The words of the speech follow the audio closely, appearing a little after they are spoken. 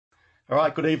All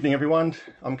right, good evening, everyone.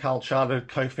 I'm Carl Charter,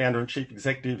 co-founder and chief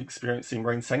executive Experiencing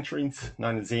Marine Sanctuaries,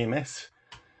 known as EMS.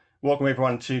 Welcome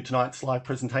everyone to tonight's live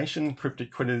presentation,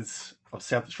 Cryptic Critters of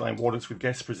South Australian Waters, with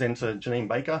guest presenter Janine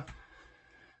Baker.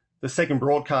 The second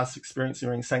broadcast Experiencing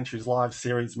Marine Sanctuaries live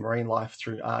series, Marine Life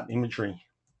Through Art and Imagery.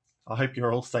 I hope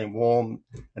you're all staying warm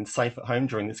and safe at home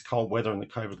during this cold weather and the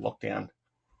COVID lockdown.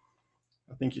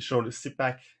 I think you're sure to sit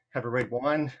back, have a red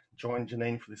wine, join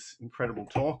Janine for this incredible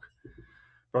talk.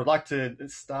 But I'd like to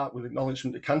start with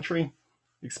acknowledgement to country.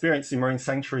 Experiencing Marine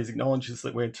Sanctuaries acknowledges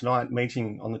that we're tonight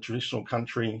meeting on the traditional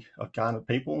country of Kaurna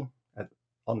people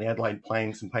on the Adelaide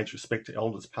Plains and pays respect to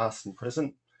elders past and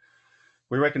present.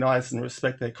 We recognise and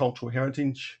respect their cultural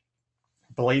heritage,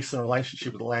 beliefs and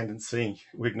relationship with the land and sea.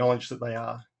 We acknowledge that they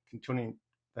are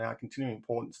continuing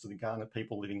importance to the Kaurna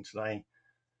people living today.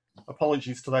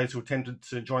 Apologies to those who attempted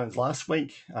to join us last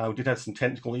week. We did have some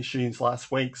technical issues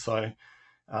last week, so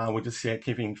we're just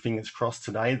keeping fingers crossed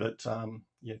today that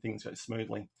things go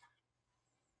smoothly.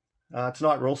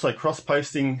 Tonight we're also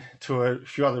cross-posting to a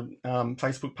few other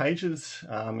Facebook pages,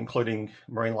 including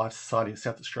Marine Life Society of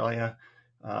South Australia,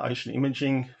 Ocean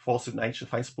Imaging, Force of Nature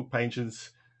Facebook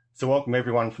pages. So welcome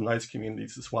everyone from those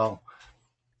communities as well.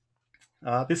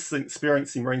 This is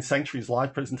Experiencing Marine Sanctuaries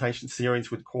live presentation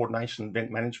series with coordination and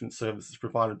event management services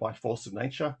provided by Force of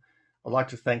Nature. I'd like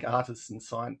to thank scientists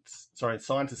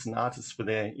and artists for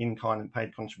their in-kind and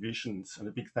paid contributions, and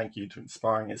a big thank you to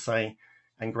Inspiring SA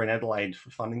and Green Adelaide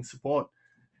for funding support.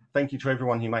 Thank you to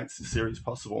everyone who makes this series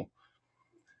possible.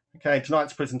 Okay,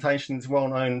 tonight's presentation is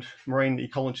well-known marine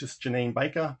ecologist Janine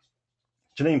Baker.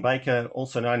 Janine Baker,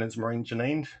 also known as Marine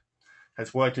Janine,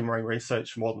 has worked in marine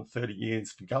research for more than 30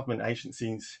 years for government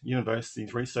agencies,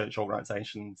 universities, research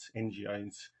organisations,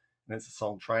 NGOs, and as a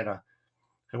sole trader.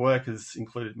 Her work has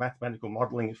included mathematical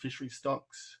modelling of fishery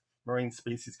stocks, marine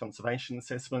species conservation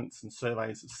assessments, and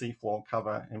surveys of seafloor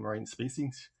cover and marine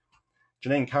species.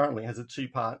 Janine currently has two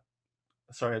part-time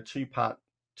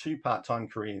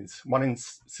careers, one in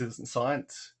citizen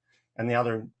science and the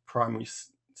other in primary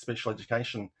special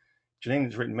education. Janine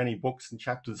has written many books and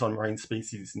chapters on marine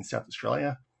species in South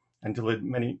Australia and delivered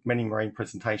many marine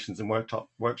presentations and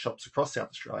workshops across South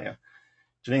Australia.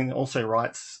 Janine also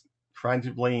writes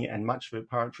creatively, and much of her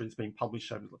poetry has been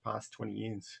published over the past 20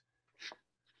 years.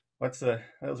 That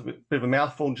was a bit of a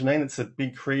mouthful, Janine. It's a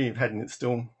big career you've had, and it's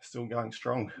still going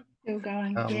strong. Still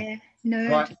going, yeah. Nerd.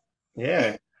 Right.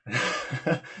 Yeah.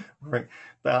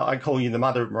 I call you the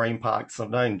mother of marine parks.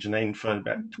 I've known Janine for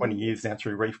about 20 years now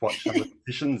through Reef Watch and other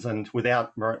petitions, and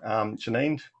without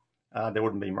Janine, there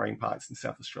wouldn't be marine parks in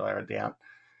South Australia, I doubt.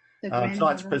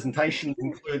 Tonight's presentations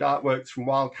include artworks from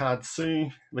Wildcard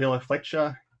Sue, Leela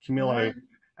Fletcher, Camilo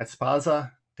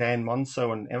Esparza, Dan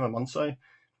Monceaux and Emma Monceaux.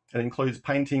 It includes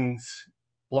paintings,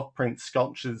 block prints,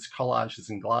 sculptures, collages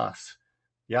and glass.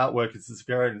 The artwork is as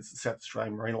varied as the South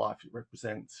Australian marine life it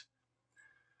represents.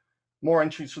 More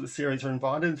entries for the series are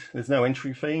invited. There's no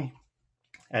entry fee,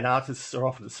 and artists are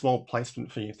offered a small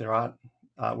placement fee if their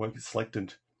artwork is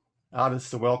selected.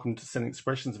 Artists are welcome to send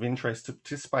expressions of interest to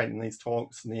participate in these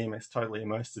talks in the EMS Totally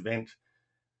Immersed event.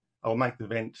 I'll make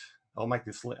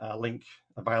this link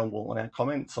available in our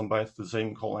comments on both the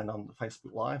Zoom call and on the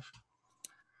Facebook Live.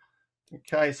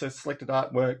 Okay, so selected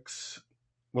artworks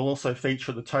will also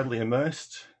feature the Totally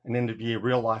Immersed, an end-of-year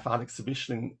real-life art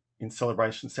exhibition in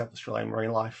celebration of South Australian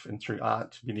marine life and through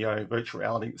art, video, virtual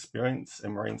reality experience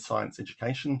and marine science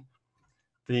education.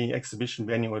 The exhibition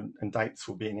venue and dates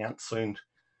will be announced soon.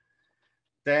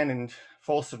 Dan and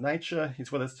Force of Nature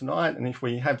is with us tonight, and if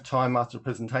we have time after the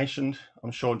presentation, I'm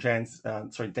sure Dan's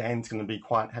going to be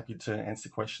quite happy to answer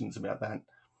questions about that.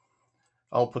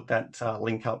 I'll put that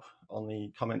link up on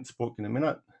the comments book in a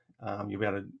minute. You'll be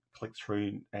able to click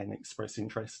through and express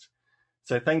interest.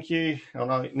 So thank you.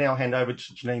 I'll now hand over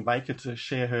to Janine Baker to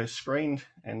share her screen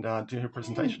and do her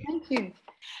presentation. Thank you.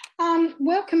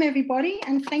 Welcome everybody,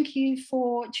 and thank you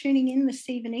for tuning in this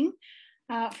evening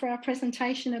for our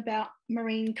presentation about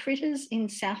marine critters in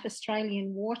South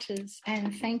Australian waters.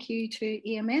 And thank you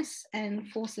to EMS and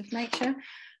Force of Nature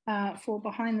for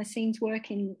behind the scenes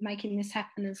work in making this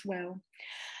happen as well.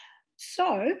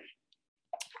 So,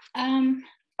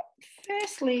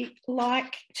 firstly,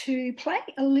 like to play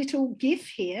a little GIF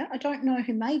here. I don't know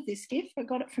who made this GIF. I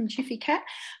got it from Jiffy Cat,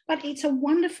 but it's a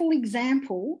wonderful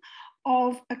example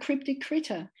of a cryptic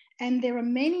critter. And there are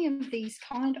many of these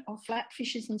kind of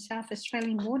flatfishes in South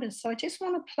Australian waters. So I just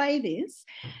want to play this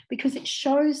because it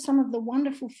shows some of the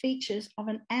wonderful features of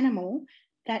an animal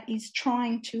that is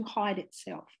trying to hide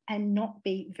itself and not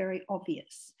be very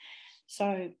obvious.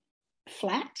 So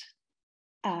flat,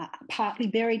 partly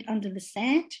buried under the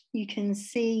sand. You can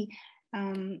see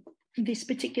this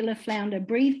particular flounder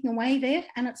breathing away there,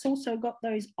 and it's also got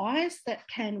those eyes that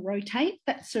can rotate.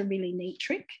 That's a really neat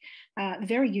trick,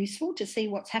 very useful to see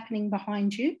what's happening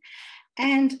behind you,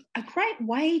 and a great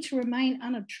way to remain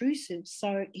unobtrusive.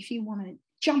 So if you want to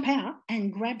jump out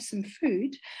and grab some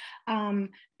food,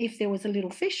 if there was a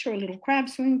little fish or a little crab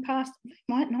swimming past, they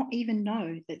might not even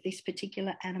know that this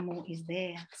particular animal is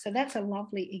there. So that's a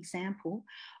lovely example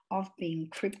of being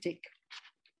cryptic.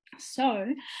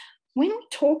 So when we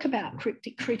talk about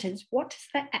cryptic critters, what does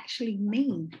that actually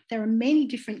mean? There are many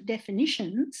different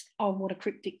definitions of what a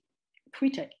cryptic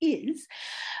critter is,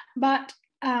 but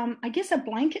I guess a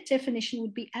blanket definition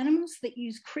would be animals that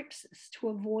use crypsis to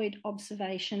avoid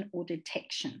observation or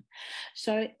detection.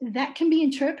 So that can be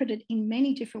interpreted in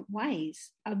many different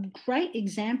ways. A great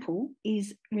example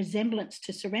is resemblance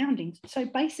to surroundings. So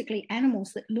basically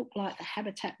animals that look like the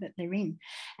habitat that they're in.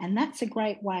 And that's a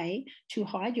great way to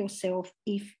hide yourself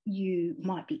if you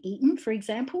might be eaten, for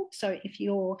example. So if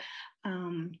you're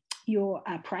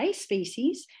a prey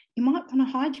species, you might want to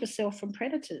hide yourself from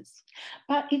predators.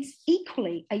 But it's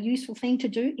equally a useful thing to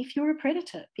do if you're a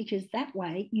predator, because that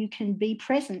way you can be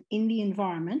present in the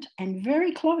environment and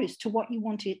very close to what you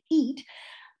want to eat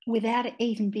without it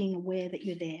even being aware that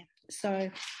you're there. So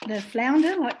the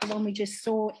flounder, like the one we just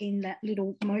saw in that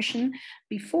little motion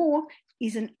before,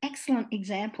 is an excellent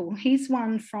example. Here's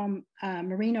one from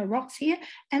Merino Rocks here,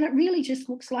 and it really just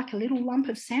looks like a little lump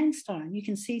of sandstone. You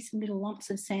can see some little lumps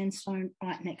of sandstone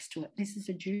right next to it. This is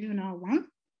a juvenile one.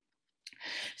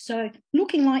 So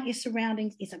looking like your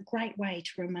surroundings is a great way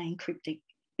to remain cryptic.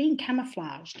 Being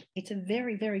camouflaged, it's a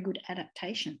very, very good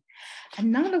adaptation.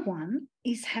 Another one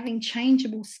is having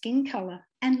changeable skin colour,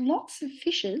 and lots of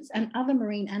fishes and other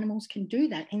marine animals can do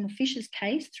that. In the fish's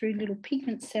case, through little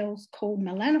pigment cells called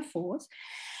melanophores.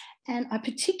 And I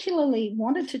particularly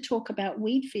wanted to talk about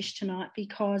weedfish tonight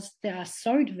because they are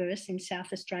so diverse in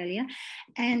South Australia,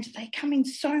 and they come in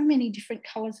so many different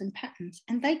colours and patterns,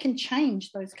 and they can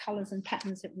change those colours and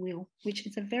patterns at will, which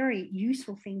is a very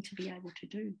useful thing to be able to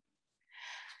do.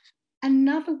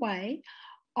 Another way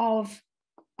of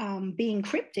being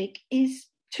cryptic is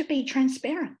to be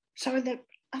transparent so that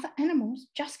other animals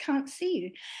just can't see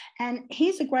you. And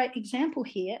here's a great example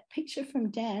here, a picture from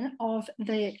Dan of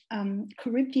the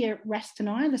Charybdis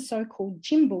rastanii, the so-called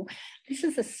gimbal. This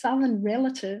is a southern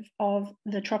relative of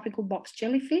the tropical box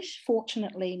jellyfish,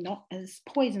 fortunately not as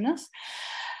poisonous.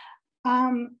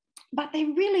 But they're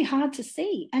really hard to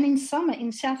see. And in summer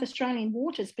in South Australian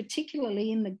waters,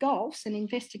 particularly in the Gulfs and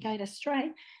Investigator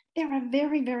Strait, there are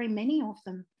very, very many of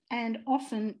them. And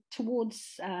often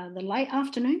towards the late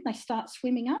afternoon, they start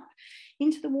swimming up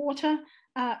into the water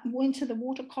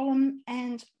column.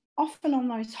 And often on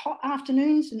those hot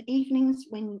afternoons and evenings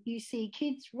when you see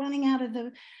kids running out of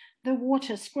the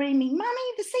water screaming,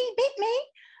 "Mummy, the sea bit me,"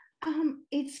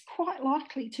 it's quite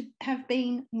likely to have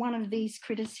been one of these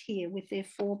critters here with their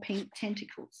 4 pink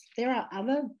tentacles. There are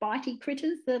other bitey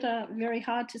critters that are very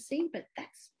hard to see, but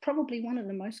that's probably one of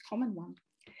the most common ones.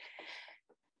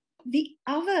 The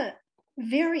other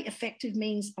very effective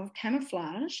means of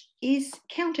camouflage is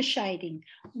counter shading,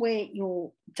 where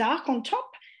you're dark on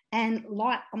top and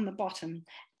light on the bottom.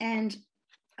 And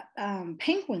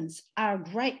penguins are a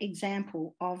great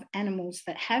example of animals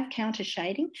that have counter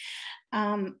shading.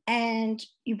 And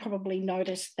you probably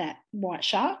noticed that white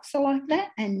sharks are like that,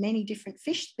 and many different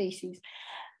fish species.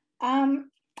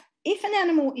 If an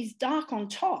animal is dark on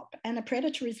top and a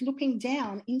predator is looking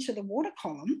down into the water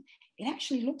column, it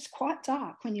actually looks quite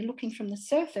dark when you're looking from the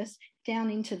surface down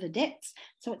into the depths.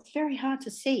 So it's very hard to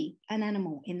see an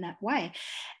animal in that way.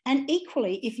 And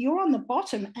equally, if you're on the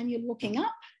bottom and you're looking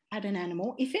up at an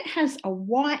animal, if it has a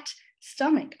white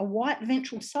stomach, a white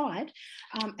ventral side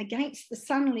against the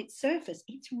sunlit surface,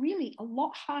 it's really a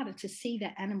lot harder to see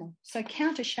that animal. So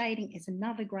counter shading is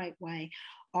another great way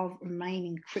of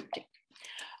remaining cryptic.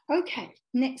 Okay,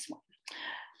 next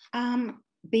one.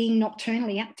 Being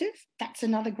nocturnally active, that's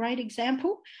another great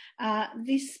example.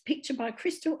 This picture by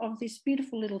Crystal of this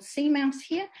beautiful little sea mouse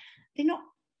here, they're not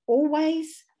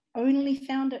always only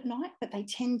found at night, but they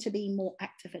tend to be more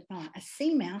active at night. A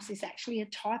sea mouse is actually a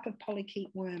type of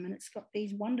polychaete worm, and it's got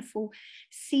these wonderful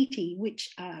setae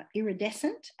which are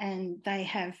iridescent, and they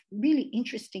have really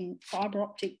interesting fibre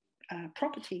optic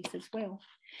properties as well.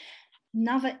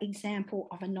 Another example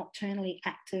of a nocturnally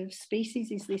active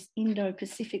species is this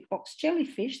Indo-Pacific box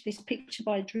jellyfish. This picture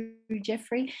by Drew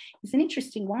Jeffrey is an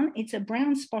interesting one. It's a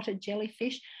brown spotted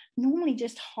jellyfish, normally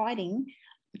just hiding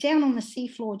down on the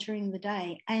seafloor during the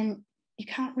day, and you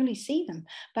can't really see them,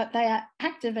 but they are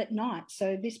active at night.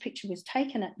 So this picture was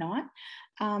taken at night,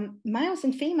 Males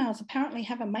and females apparently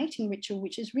have a mating ritual,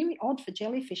 which is really odd for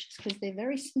jellyfishes because they're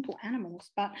very simple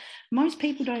animals. But most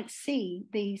people don't see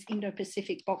these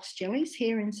Indo-Pacific box jellies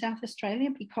here in South Australia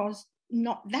because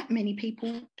not that many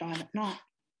people dive at night.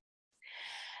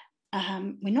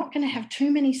 We're not going to have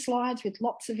too many slides with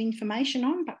lots of information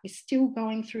on, but we're still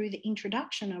going through the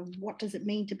introduction of what does it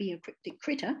mean to be a cryptic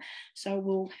critter. So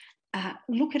we'll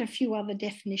look at a few other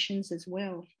definitions as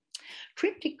well.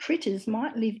 Cryptic critters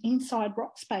might live inside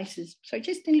rock spaces, so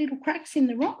just in little cracks in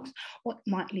the rocks, or it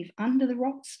might live under the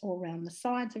rocks or around the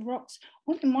sides of rocks,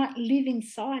 or it might live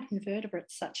inside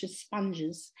invertebrates such as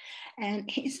sponges. And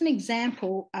here's an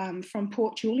example from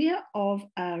Port Julia of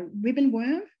a ribbon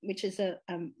worm, which is a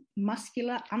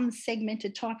muscular,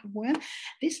 unsegmented type of worm.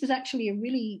 This was actually a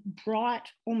really bright,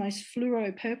 almost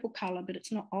fluoro purple colour, but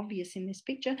it's not obvious in this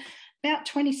picture, about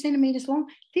 20 centimetres long.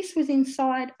 This was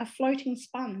inside a floating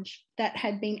sponge that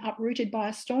had been uprooted by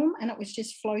a storm, and it was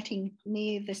just floating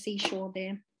near the seashore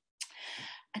there.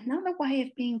 Another way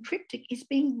of being cryptic is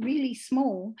being really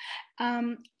small.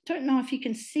 Don't know if you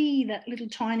can see that little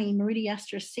tiny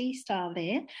Meridiastra sea star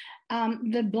there.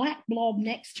 The black blob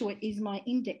next to it is my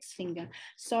index finger.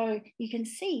 So you can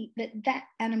see that that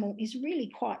animal is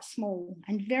really quite small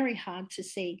and very hard to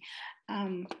see.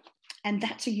 And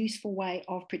that's a useful way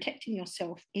of protecting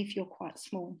yourself if you're quite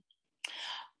small.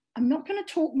 I'm not going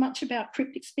to talk much about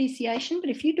cryptic speciation, but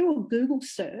if you do a Google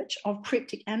search of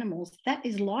cryptic animals, that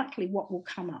is likely what will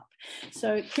come up.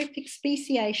 So cryptic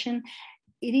speciation,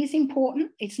 it is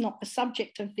important. It's not the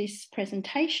subject of this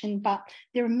presentation, but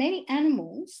there are many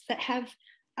animals that have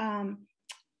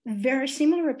very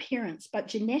similar appearance, but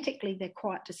genetically they're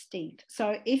quite distinct.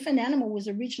 So if an animal was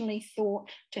originally thought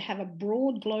to have a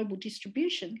broad global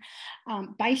distribution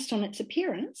based on its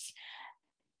appearance,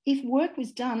 if work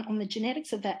was done on the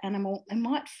genetics of that animal, they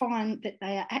might find that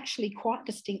they are actually quite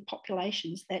distinct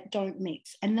populations that don't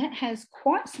mix. And that has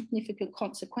quite significant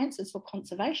consequences for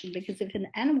conservation, because if an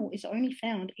animal is only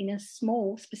found in a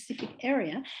small specific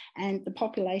area and the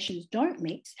populations don't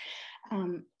mix,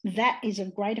 that is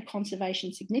of greater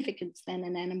conservation significance than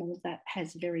an animal that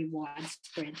has very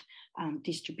widespread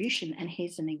distribution. And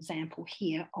here's an example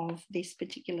here of this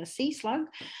particular sea slug,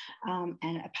 and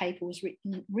a paper was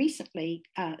written recently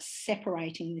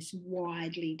separating this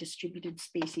widely distributed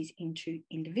species into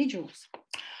individuals.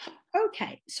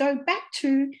 Okay, so back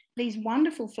to these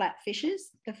wonderful flatfishes,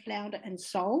 the flounder and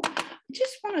sole. I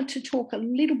just wanted to talk a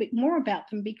little bit more about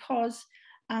them because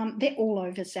they're all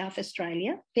over South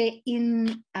Australia. They're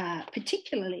in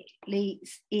particularly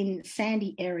in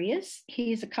sandy areas.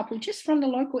 Here's a couple just from the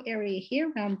local area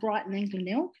here around Brighton and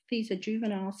Glenelg. These are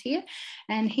juveniles here.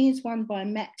 And here's one by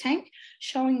Matt Tank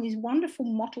showing these wonderful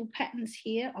mottled patterns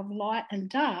here of light and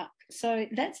dark. So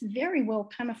that's very well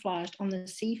camouflaged on the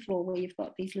seafloor where you've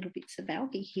got these little bits of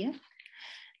algae here.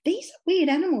 These are weird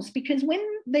animals because when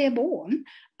they're born,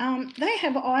 they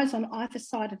have eyes on either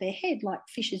side of their head like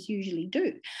fishes usually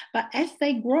do. But as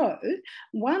they grow,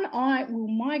 one eye will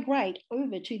migrate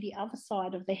over to the other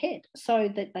side of the head so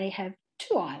that they have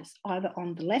two eyes, either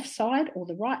on the left side or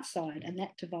the right side, and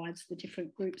that divides the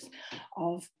different groups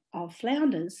of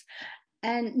flounders.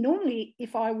 And normally,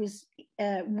 if I was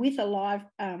with a live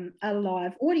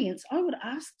audience, I would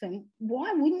ask them,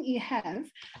 why wouldn't you have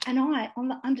an eye on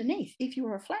the underneath if you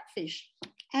were a flatfish?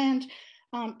 And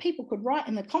people could write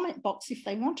in the comment box if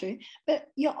they want to, but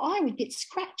your eye would get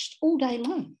scratched all day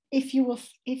long. If you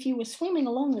were swimming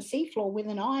along the seafloor with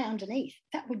an eye underneath,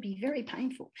 that would be very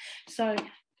painful. So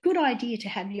good idea to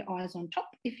have your eyes on top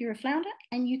if you're a flounder,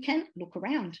 and you can look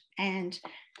around and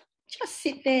just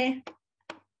sit there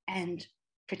and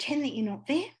pretend that you're not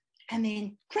there, and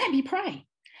then grab your prey.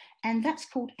 And that's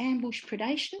called ambush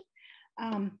predation.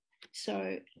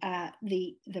 So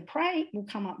the prey will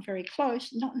come up very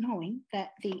close, not knowing that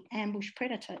the ambush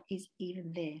predator is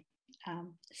even there.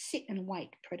 Sit and wait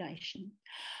predation.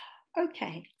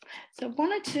 Okay, so I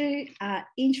wanted to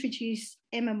introduce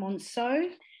Emma Monceaux,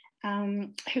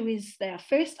 who is our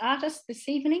first artist this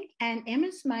evening, and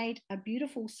Emma's made a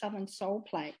beautiful southern sole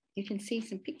plate. You can see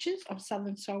some pictures of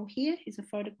southern sole here. Here's a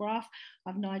photograph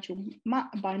of Nigel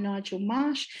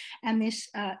Marsh, and this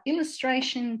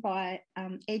illustration by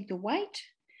Edgar Waite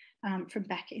from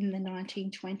back in the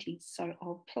 1920s. So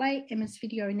I'll play Emma's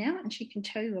video now, and she can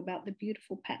tell you about the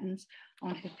beautiful patterns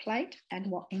on her plate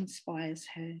and what inspires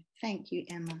her. Thank you,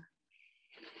 Emma.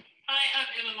 Hi,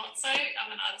 I'm Emma Monceaux.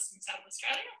 I'm an artist from South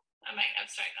Australia. I make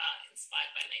abstract art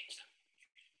inspired by nature.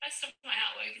 Most of my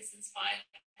artwork is inspired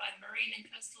by the marine and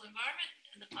coastal environment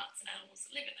and the plants and animals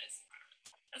that live in those environments.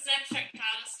 As an abstract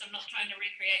artist, I'm not trying to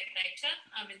recreate nature.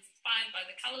 I'm inspired by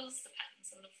the colours, the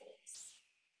patterns and the forms.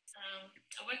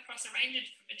 I work across a range of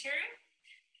different material,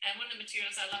 and one of the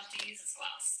materials I love to use is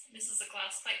glass. This is a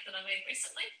glass plate that I made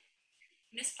recently.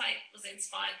 And this plate was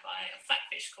inspired by a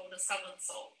flatfish called a southern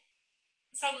sole.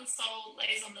 The southern sole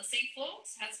lays on the seafloor,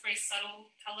 so has very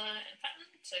subtle colour and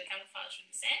pattern to camouflage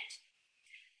with the sand.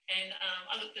 And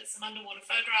I looked at some underwater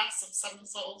photographs of southern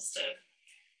soles to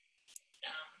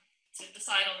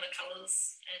decide on the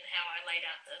colours and how I laid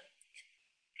out the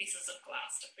pieces of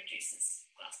glass to produce this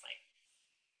glass plate.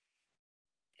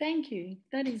 Thank you.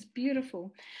 That is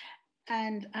beautiful.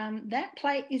 And that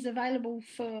plate is available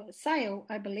for sale,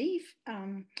 I believe,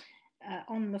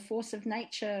 on the Force of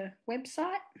Nature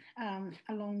website,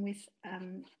 along with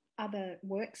other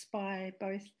works by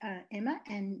both Emma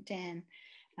and Dan.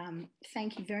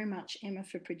 Thank you very much, Emma,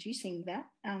 for producing that.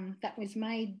 That was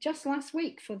made just last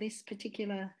week for this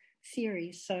particular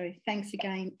series. So thanks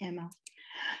again, Emma.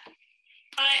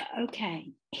 Hi.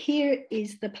 Okay, here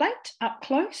is the plate up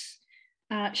close,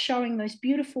 showing those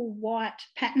beautiful white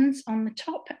patterns on the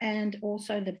top and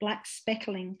also the black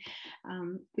speckling,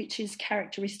 which is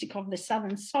characteristic of the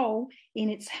southern sole in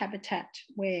its habitat,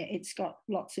 where it's got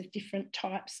lots of different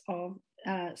types of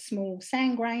small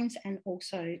sand grains and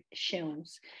also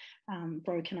shells,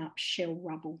 broken up shell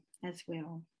rubble as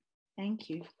well. Thank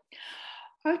you.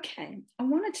 Okay, I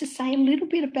wanted to say a little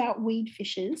bit about weed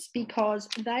fishes because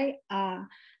they are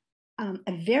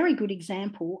a very good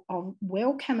example of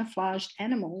well camouflaged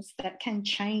animals that can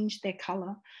change their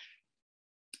colour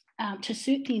to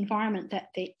suit the environment that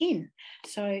they're in.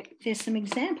 So there's some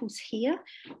examples here.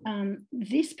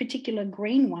 This particular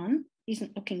green one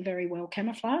isn't looking very well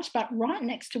camouflaged, but right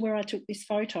next to where I took this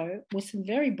photo was some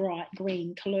very bright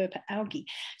green caulerpa algae.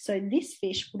 So this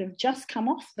fish would have just come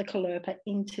off the caulerpa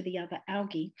into the other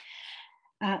algae.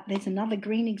 There's another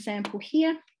green example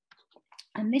here.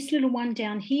 And this little one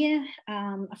down here,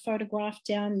 a photograph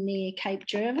down near Cape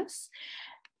Jervis.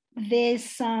 There's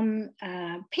some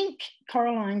pink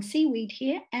coralline seaweed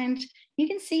here, and you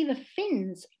can see the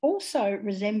fins also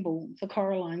resemble the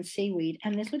coralline seaweed,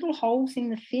 and there's little holes in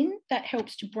the fin that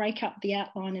helps to break up the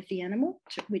outline of the animal,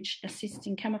 which assists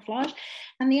in camouflage.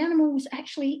 And the animal was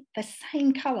actually the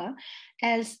same colour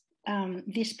as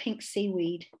this pink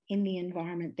seaweed in the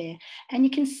environment there. And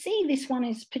you can see this one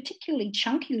is particularly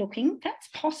chunky looking. That's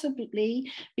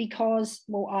possibly because,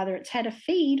 well, either it's had a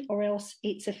feed or else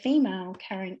it's a female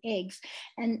carrying eggs.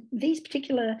 And these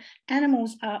particular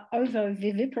animals are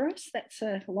ovoviviparous. That's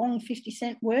a long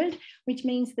 50-cent word, which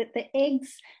means that the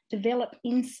eggs develop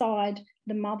inside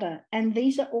the mother. And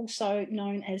these are also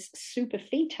known as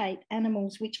superfetate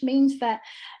animals, which means that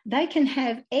they can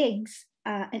have eggs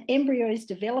and embryos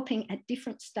developing at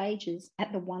different stages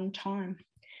at the one time.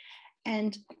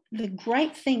 And the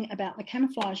great thing about the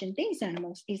camouflage in these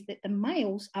animals is that the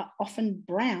males are often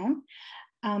brown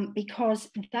because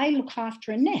they look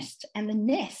after a nest, and the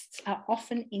nests are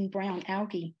often in brown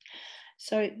algae.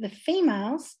 So the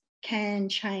females can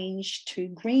change to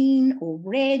green or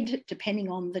red depending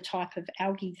on the type of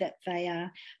algae that they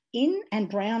are in, and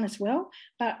brown as well.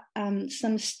 But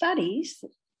some studies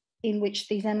in which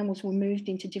these animals were moved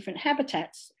into different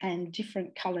habitats and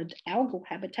different coloured algal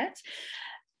habitats,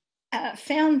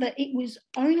 found that it was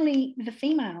only the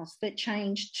females that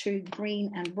changed to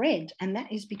green and red, and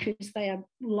that is because they are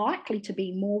likely to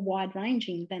be more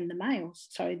wide-ranging than the males.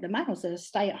 So the males are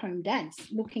stay-at-home dads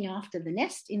looking after the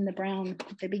nest in the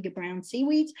bigger brown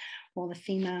seaweeds, while the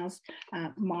females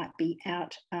might be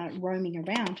out roaming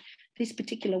around. This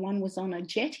particular one was on a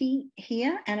jetty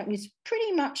here, and it was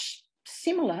pretty much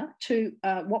similar to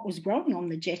what was growing on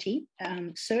the jetty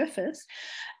surface,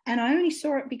 and I only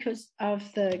saw it because of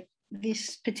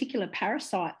this particular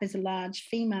parasite. There's a large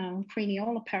female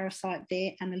Creniola parasite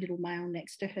there and a little male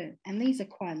next to her, and these are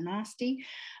quite nasty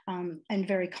and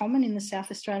very common in the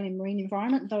South Australian marine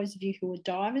environment. Those of you who are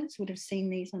divers would have seen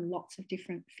these on lots of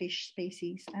different fish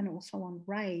species and also on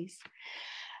rays.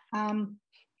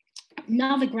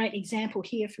 Another great example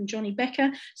here from Janine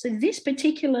Baker. So this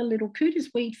particular little Cooter's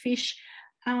weed fish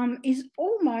is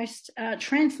almost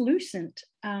translucent.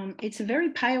 It's a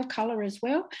very pale colour as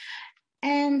well.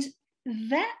 And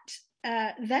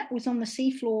that was on the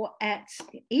seafloor at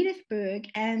Edithburgh,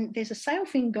 and there's a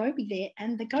sailfin goby there,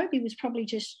 and the goby was probably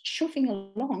just shuffing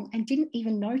along and didn't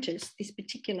even notice this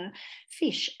particular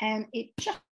fish, and it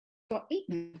just got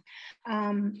eaten.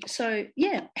 So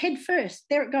yeah, head first,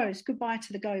 there it goes, goodbye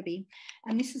to the goby.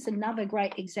 And this is another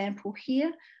great example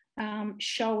here,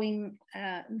 showing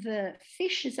the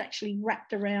fish is actually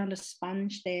wrapped around a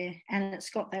sponge there, and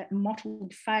it's got that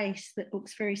mottled face that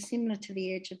looks very similar to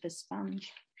the edge of the sponge.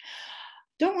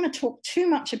 Don't want to talk too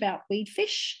much about weed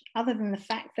fish, other than the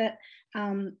fact that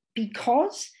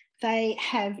because They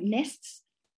have nests,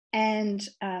 and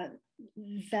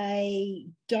they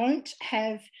don't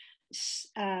have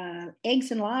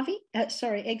eggs and larvae,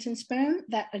 eggs and sperm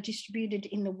that are distributed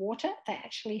in the water. They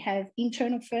actually have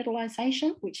internal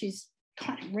fertilization, which is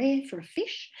kind of rare for a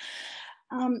fish.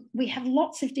 We have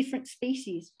lots of different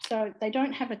species, so they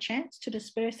don't have a chance to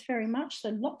disperse very much, so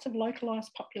lots of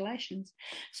localized populations.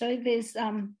 So there's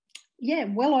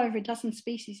well over a dozen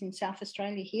species in South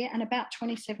Australia here, and about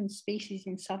 27 species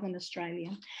in Southern Australia.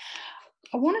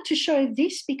 I wanted to show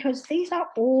this because these are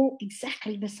all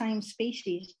exactly the same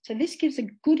species. So this gives a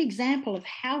good example of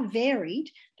how varied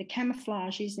the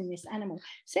camouflage is in this animal,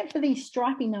 except for these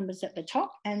stripy numbers at the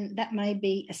top, and that may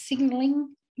be a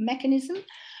signalling mechanism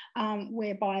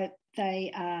whereby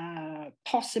they are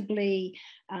possibly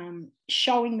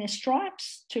showing their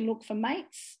stripes to look for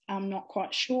mates. I'm not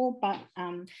quite sure, but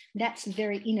that's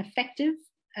very ineffective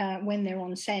when they're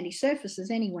on sandy surfaces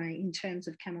anyway in terms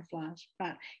of camouflage.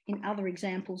 But in other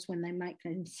examples, when they make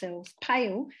themselves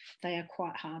pale, they are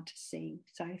quite hard to see.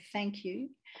 So thank you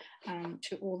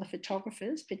to all the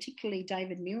photographers, particularly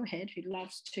David Muirhead, who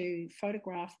loves to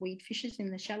photograph weed fishes in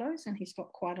the shallows, and he's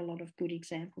got quite a lot of good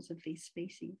examples of these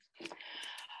species.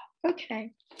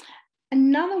 Okay,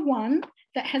 another one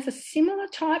that has a similar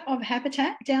type of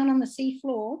habitat down on the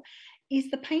seafloor is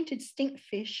the painted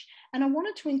stinkfish. And I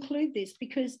wanted to include this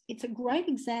because it's a great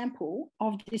example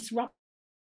of disruption.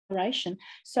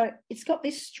 So it's got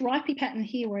this stripy pattern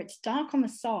here where it's dark on the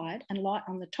side and light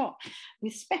on the top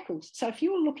with speckles. So if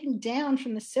you were looking down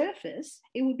from the surface,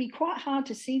 it would be quite hard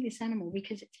to see this animal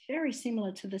because it's very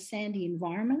similar to the sandy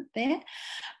environment there.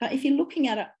 But if you're looking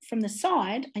at it from the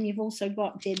side, and you've also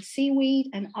got dead seaweed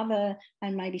and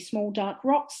maybe small dark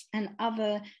rocks and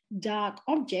other dark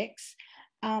objects,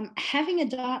 having a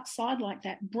dark side like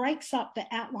that breaks up the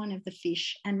outline of the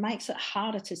fish and makes it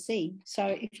harder to see. So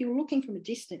if you were looking from a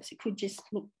distance, it could just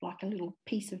look like a little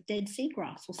piece of dead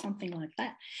seagrass or something like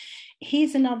that.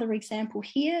 Here's another example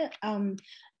here.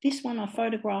 This one I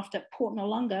photographed at Port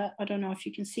Noarlunga. I don't know if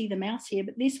you can see the mouse here,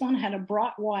 but this one had a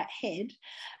bright white head,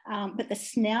 but the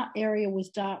snout area was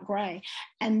dark grey.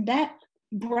 And that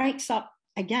breaks up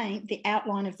again, the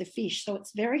outline of the fish. So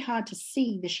it's very hard to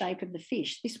see the shape of the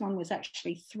fish. This one was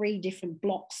actually 3 different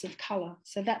blocks of colour.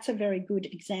 So that's a very good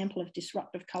example of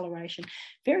disruptive coloration.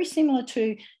 Very similar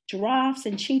to giraffes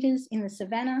and cheetahs in the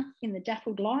savannah in the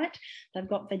dappled light. They've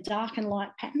got the dark and light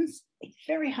patterns. It's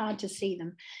very hard to see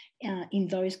them in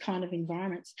those kind of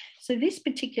environments. So this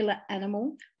particular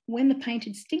animal, when the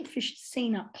painted stinkfish is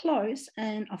seen up close,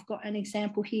 and I've got an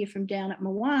example here from down at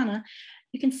Moana,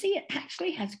 you can see it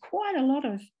actually has quite a lot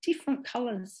of different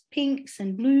colours, pinks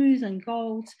and blues and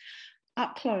golds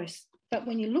up close. But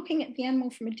when you're looking at the animal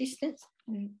from a distance,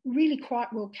 really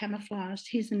quite well camouflaged.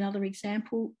 Here's another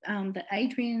example that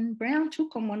Adrian Brown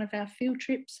took on one of our field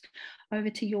trips over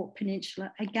to York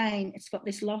Peninsula. Again, it's got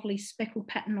this lovely speckled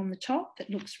pattern on the top that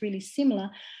looks really similar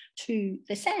to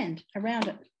the sand around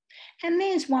it. And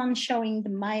there's one showing the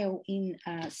male in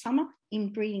summer,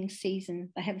 in breeding season.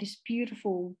 They have this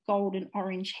beautiful golden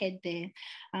orange head there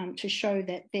to show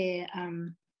that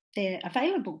they're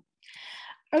available.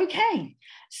 Okay,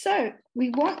 so we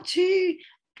want to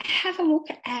have a look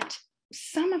at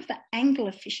some of the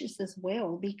anglerfishes as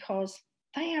well, because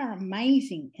they are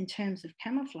amazing in terms of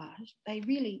camouflage. They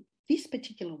really, this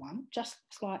particular one just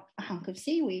looks like a hunk of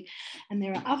seaweed. And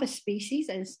there are other species,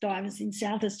 as divers in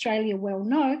South Australia well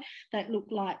know, that look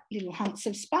like little hunks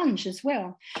of sponge as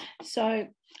well. So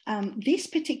this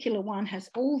particular one has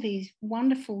all these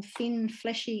wonderful thin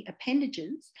fleshy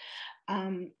appendages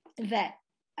that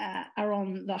are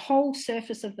on the whole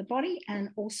surface of the body and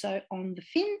also on the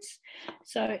fins.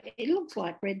 So it looks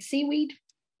like red seaweed.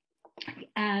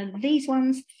 These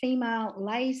ones, female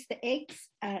lays the eggs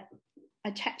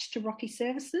attached to rocky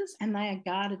surfaces, and they are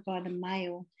guarded by the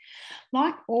male.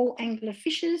 Like all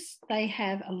anglerfishes, they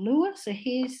have a lure. So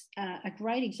here's a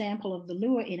great example of the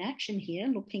lure in action here,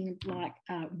 looking like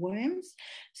worms.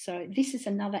 So this is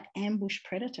another ambush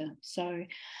predator. So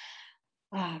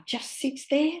just sits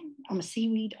there, I'm a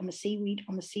seaweed, I'm a seaweed,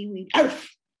 I'm a seaweed,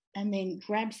 and then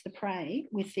grabs the prey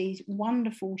with these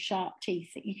wonderful sharp teeth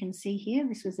that you can see here.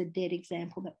 This was a dead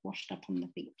example that washed up on the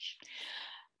beach.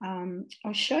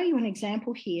 I'll show you an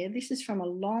example here. This is from a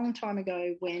long time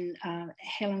ago when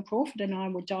Helen Crawford and I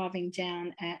were diving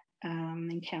down at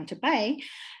Encounter Bay,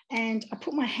 and I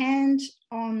put my hand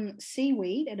on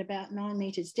seaweed at about 9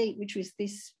 meters deep, which was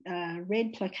this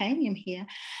red placanium here,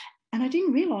 and I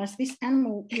didn't realise this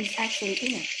animal was actually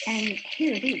in it, and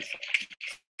here it is.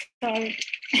 So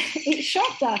it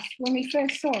shocked us when we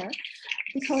first saw it,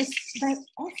 because they're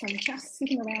often just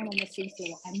sitting around on the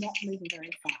seafloor and not moving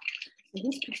very far. So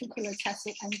this particular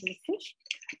tassel anglerfish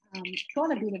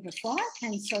got a bit of a fright,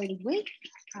 and so did we,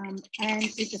 and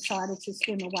it decided to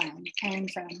swim away, and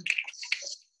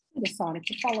we decided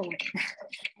to follow it.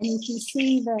 And you can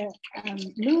see the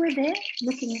lure there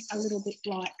looking a little bit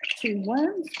like two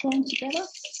worms joined together,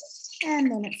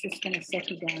 and then it's just going to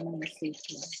settle down on the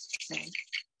seafloor. So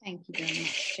thank you very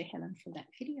much to Helen for that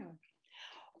video.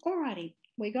 Alrighty,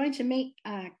 we're going to meet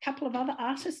a couple of other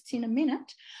artists in a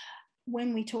minute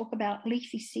when we talk about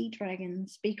leafy sea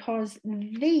dragons, because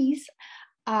these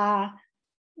are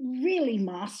really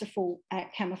masterful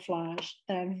at camouflage.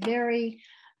 They're very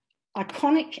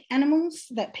iconic animals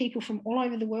that people from all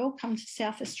over the world come to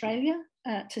South Australia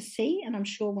to see, and I'm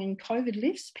sure when COVID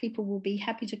lifts, people will be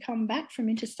happy to come back from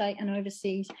interstate and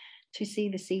overseas to see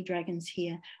the sea dragons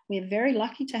here. We're very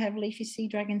lucky to have leafy sea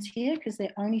dragons here because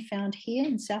they're only found here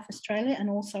in South Australia and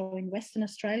also in Western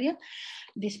Australia,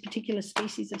 this particular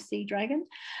species of sea dragon.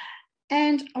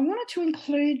 And I wanted to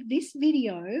include this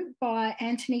video by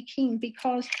Anthony King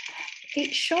because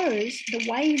it shows the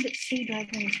way that sea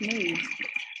dragons move.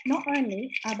 Not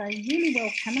only are they really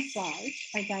well camouflaged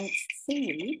against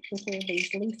seaweed with all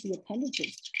these leafy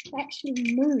appendages, they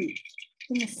actually move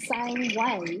in the same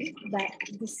way that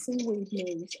the seaweed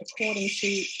moves according to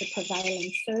the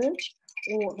prevailing surge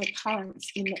or the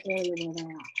currents in the area where they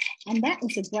are. And that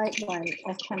is a great way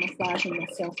of camouflaging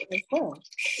yourself as well,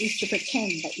 is to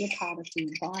pretend that you're part of the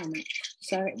environment.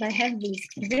 So they have these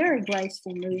very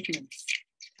graceful movements,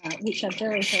 which are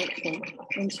very helpful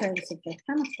in terms of their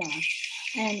camouflage.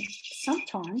 And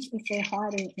sometimes if they're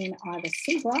hiding in either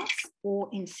seagrass or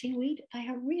in seaweed, they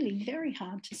are really very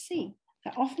hard to see.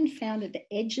 They're often found at the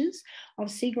edges of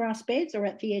seagrass beds or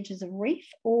at the edges of reef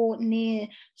or near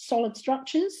solid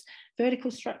structures,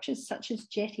 vertical structures such as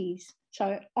jetties.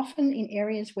 So often in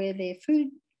areas where their food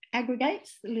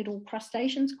aggregates, the little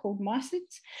crustaceans called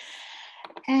mysids.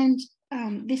 And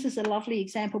this is a lovely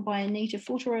example by Anita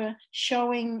Futterer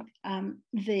showing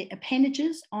the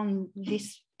appendages on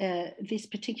this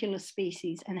particular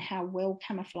species and how well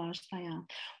camouflaged they are.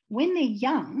 When they're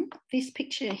young, this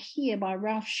picture here by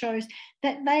Ralph shows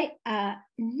that they are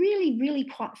really, really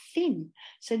quite thin.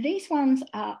 So these ones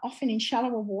are often in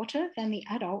shallower water than the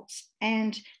adults,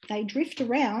 and they drift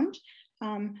around,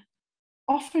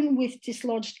 often with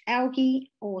dislodged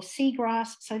algae or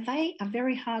seagrass. So they are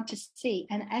very hard to see.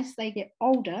 And as they get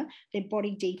older, their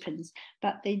body deepens.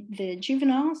 But the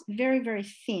juveniles, very, very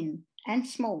thin and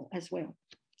small as well.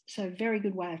 So very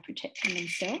good way of protecting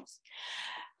themselves.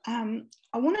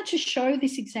 I wanted to show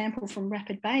this example from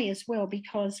Rapid Bay as well,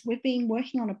 because we've been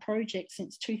working on a project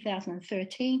since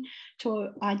 2013 to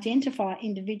identify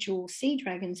individual sea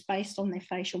dragons based on their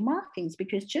facial markings,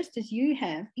 because just as you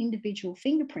have individual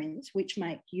fingerprints, which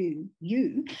make you,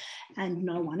 you and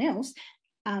no one else,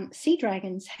 sea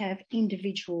dragons have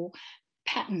individual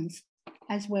patterns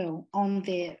as well on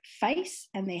their face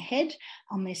and their head,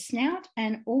 on their snout,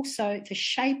 and also the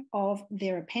shape of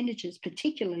their appendages,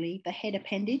 particularly the head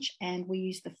appendage, and we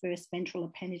use the first ventral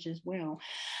appendage as well,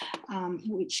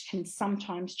 which can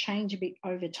sometimes change a bit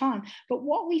over time. But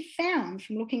what we found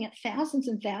from looking at thousands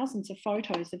and thousands of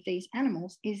photos of these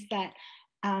animals is that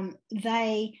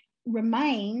they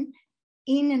remain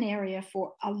in an area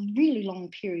for a really long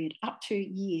period, up to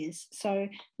years. So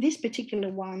this particular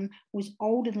one was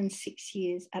older than 6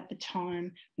 years at the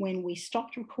time when we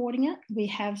stopped recording it. We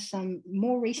have some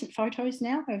more recent photos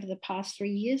now over the past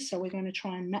 3 years, so we're going to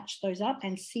try and match those up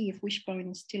and see if wishbone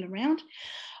is still around.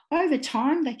 Over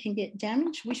time, they can get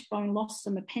damaged. Wishbone lost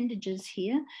some appendages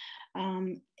here,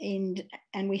 and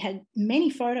we had many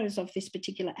photos of this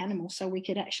particular animal, so we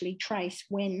could actually trace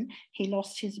when he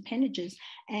lost his appendages.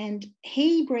 And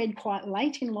he bred quite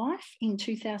late in life, in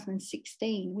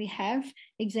 2016. We have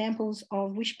examples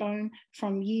of wishbone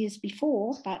from years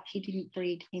before, but he didn't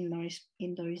breed in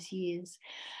those years.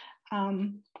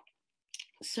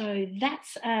 So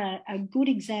that's a good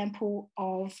example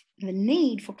of the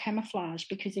need for camouflage,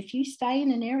 because if you stay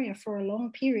in an area for a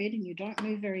long period and you don't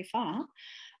move very far,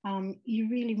 you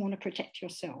really want to protect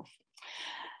yourself.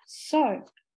 So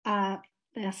our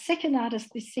second artist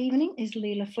this evening is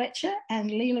Leela Fletcher, and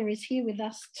Leela is here with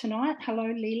us tonight. Hello,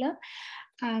 Leela.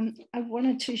 I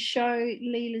wanted to show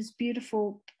Leela's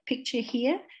beautiful picture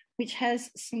here, which has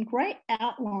some great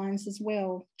outlines as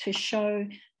well to show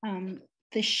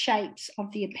the shapes of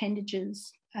the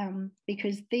appendages,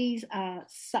 because these are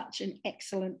such an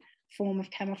excellent form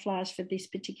of camouflage for this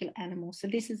particular animal. So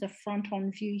this is a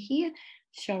front-on view here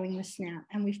showing the snout,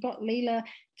 and we've got Leela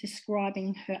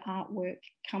describing her artwork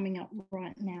coming up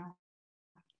right now.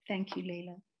 Thank you,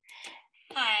 Leela.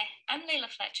 Hi, I'm Leela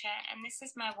Fletcher, and this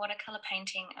is my watercolour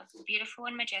painting of the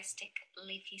beautiful and majestic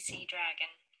leafy sea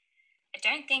dragon. I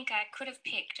don't think I could have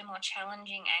picked a more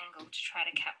challenging angle to try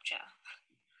to capture.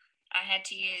 I had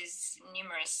to use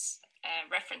numerous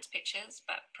reference pictures,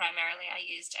 but primarily I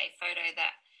used a photo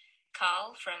that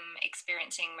Carl from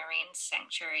Experiencing Marine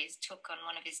Sanctuaries took on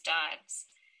one of his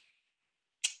dives.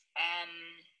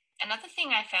 Another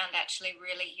thing I found actually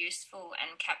really useful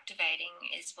and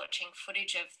captivating is watching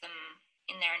footage of them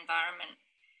in their environment.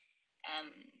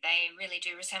 They really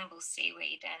do resemble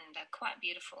seaweed and are quite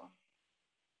beautiful.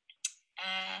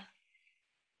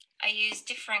 I use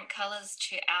different colours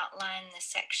to outline the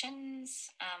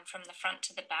sections from the front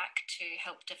to the back to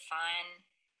help define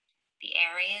the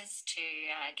areas, to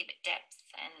give it depth,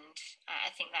 and I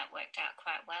think that worked out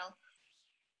quite well.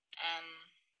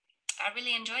 I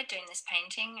really enjoyed doing this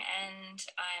painting, and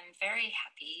I'm very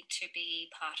happy to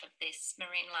be part of this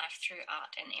Marine Life Through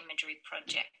Art and Imagery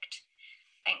project.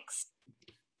 Thanks.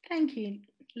 Thank you,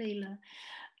 Leela.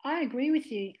 I agree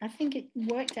with you. I think it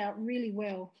worked out really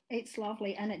well. It's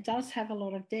lovely, and it does have a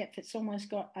lot of depth. It's almost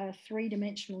got a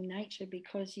three-dimensional nature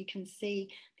because you can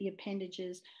see the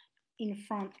appendages in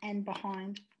front and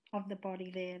behind of the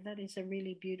body there. That is a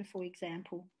really beautiful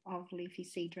example of leafy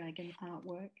sea dragon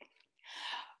artwork.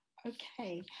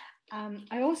 Okay,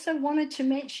 I also wanted to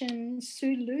mention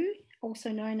Sue Lu, also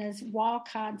known as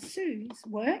Wildcard Sue's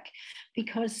work,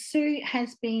 because Sue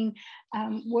has been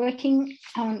working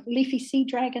on leafy sea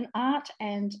dragon art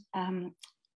and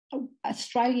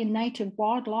Australian native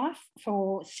wildlife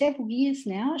for several years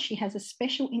now. She has a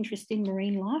special interest in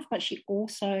marine life, but she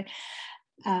also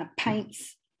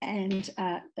paints and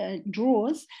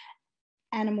draws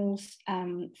animals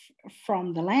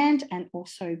from the land and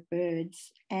also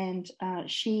birds. And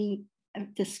she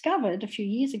discovered a few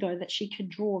years ago that she could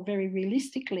draw very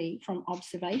realistically from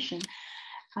observation.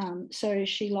 So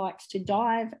she likes to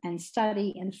dive and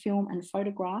study and film and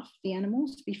photograph the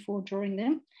animals before drawing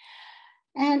them.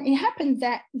 And it happened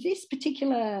that this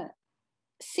particular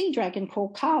sea dragon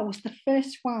called Carl was the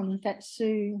first one that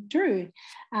Sue drew.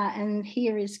 And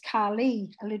here is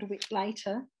Carly a little bit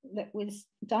later that was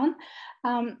done.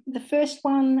 The first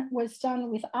one was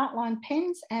done with Artline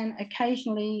pens, and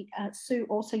occasionally Sue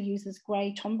also uses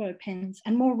grey Tombow pens.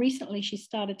 And more recently, she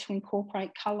started to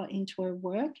incorporate colour into her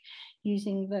work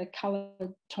using the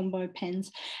coloured Tombow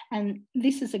pens. And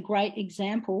this is a great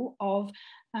example of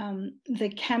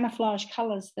the camouflage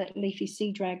colours that leafy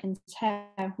sea dragons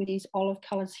have, with these olive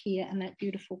colours here and that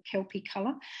beautiful kelpie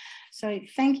colour. So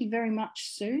thank you very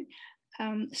much, Sue.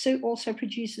 Sue also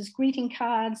produces greeting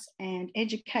cards and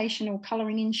educational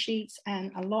colouring in sheets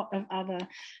and a lot of other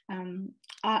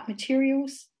art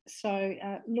materials. So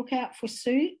look out for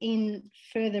Sue in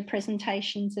further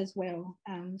presentations as well.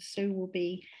 Sue will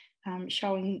be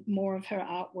showing more of her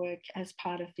artwork as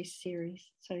part of this series.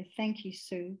 So thank you,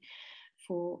 Sue,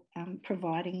 for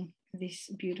providing this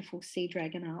beautiful sea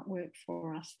dragon artwork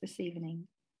for us this evening.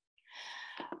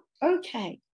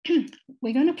 Okay,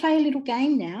 we're going to play a little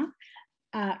game now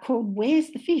called Where's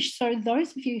the Fish? So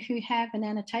those of you who have an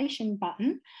annotation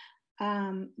button,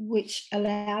 which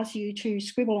allows you to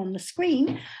scribble on the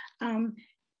screen,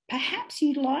 perhaps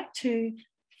you'd like to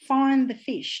find the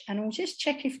fish. And I'll just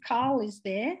check if Carl is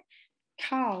there.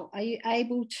 Carl, are you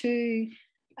able to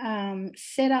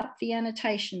set up the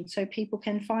annotation so people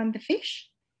can find the fish?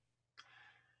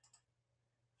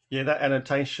 Yeah, that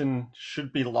annotation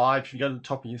should be live. If you go to the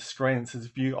top of your screen, it says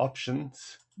View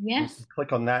Options. Yes.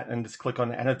 Click on that and just click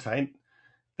on Annotate.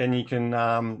 Then you can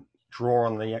draw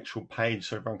on the actual page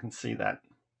so everyone can see that.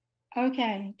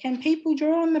 Okay. Can people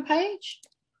draw on the page?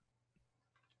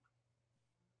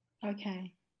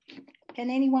 Okay. Can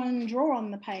anyone draw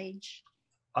on the page?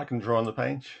 I can draw on the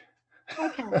page.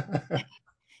 Okay.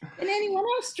 Can anyone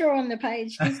else draw on the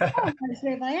page? Because Carl knows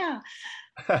where they are.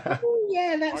 Oh,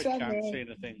 yeah, that's right there. I can't see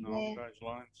anything along those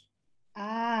lines.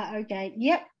 Ah, okay.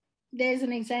 Yep, there's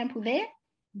an example there.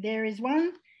 There is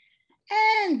one,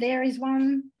 and there is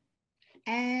one,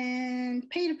 and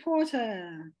Peter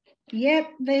Porter. Yep,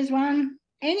 there's one.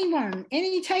 Anyone?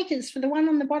 Any takers for the one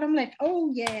on the bottom left?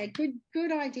 Oh, yeah,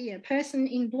 good idea. Person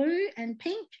in blue and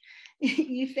pink,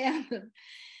 you found them.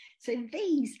 So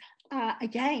these are,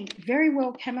 again, very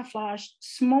well camouflaged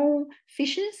small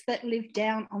fishes that live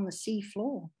down on the sea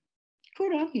floor.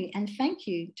 Good on you, and thank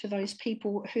you to those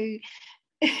people who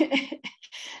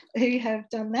who have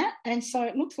done that. And so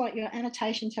it looks like your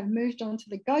annotations have moved on to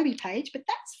the Goby page, but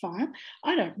that's fine.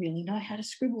 I don't really know how to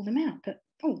scribble them out, but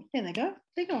oh, there they go.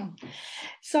 They're gone.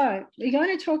 So we're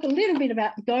going to talk a little bit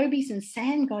about gobies and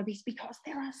sand gobies because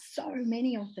there are so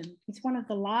many of them. It's one of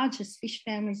the largest fish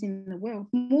families in the world,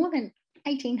 more than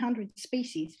 1,800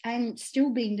 species and still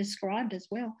being described as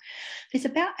well. There's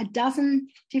about a dozen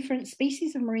different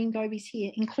species of marine gobies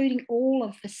here, including all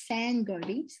of the sand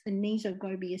gobies, the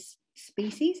Nesogobius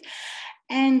species.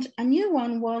 And a new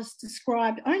one was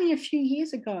described only a few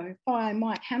years ago by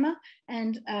Mike Hammer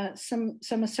and some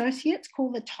associates,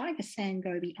 called the tiger sand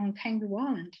goby on Kangaroo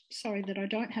Island. Sorry that I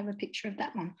don't have a picture of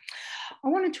that one. I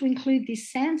wanted to include this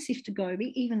sand sifter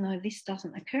goby, even though this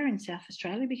doesn't occur in South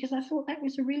Australia, because I thought that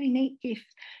was a really neat gift,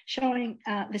 showing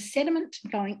the sediment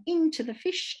going into the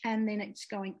fish and then it's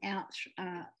going out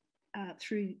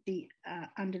through the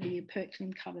under the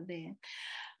operculum cover there.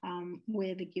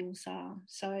 Where the gills are.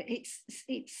 So it's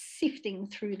sifting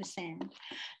through the sand.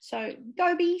 So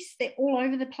gobies, they're all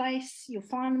over the place. You'll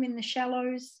find them in the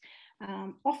shallows,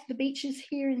 off the beaches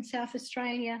here in South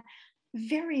Australia.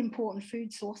 Very important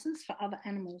food sources for other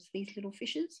animals, these little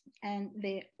fishes, and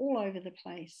they're all over the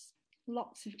place.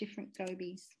 Lots of different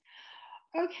gobies.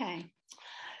 Okay,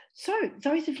 so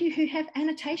those of you who have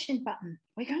annotation button,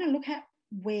 we're going to look at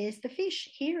where's the fish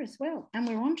here as well. And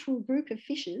we're on to a group of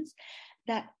fishes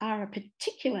that are a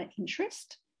particular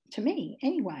interest to me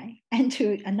anyway, and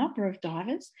to a number of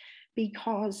divers,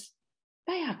 because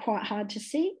they are quite hard to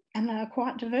see and they are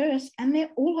quite diverse and they're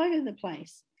all over the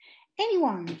place.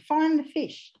 Anyone find the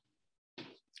fish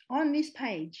on this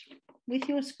page with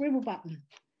your scribble button?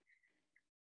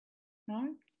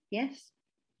 No? Yes?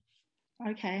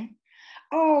 Okay.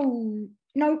 Oh,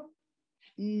 nope.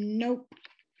 Nope.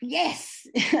 Yes,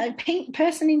 a pink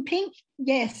person in pink.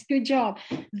 Yes, good job.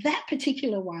 That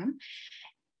particular one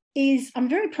is, I'm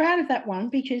very proud of that one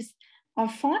because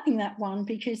of finding that one,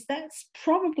 because that's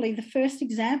probably the first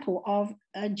example of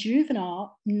a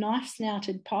juvenile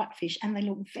knife-snouted pipefish, and they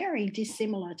look very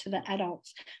dissimilar to the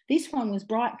adults. This one was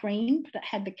bright green, but it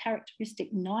had the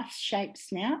characteristic knife-shaped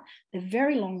snout, the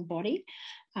very long body,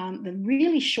 the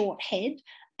really short head,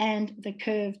 and the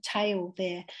curved tail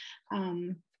there.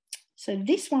 So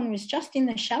this one was just in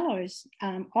the shallows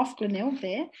off Glenelg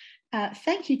there.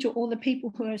 Thank you to all the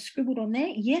people who have scribbled on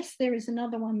there. Yes, there is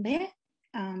another one there.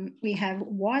 We have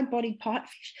wide-bodied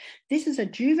pipefish. This is a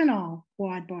juvenile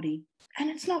wide-body, and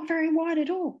it's not very wide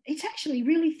at all. It's actually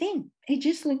really thin. It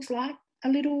just looks like a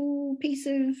little piece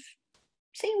of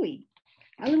seaweed,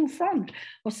 a little frond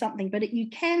or something, but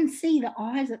you can see the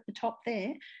eyes at the top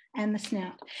there and the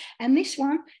snout. And this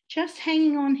one just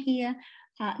hanging on here,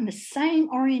 in the same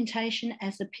orientation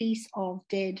as a piece of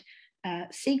dead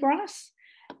seagrass.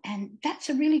 And that's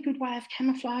a really good way of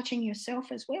camouflaging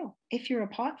yourself as well. If you're a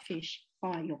pipefish,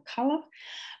 by your colour,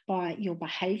 by your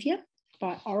behaviour,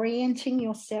 by orienting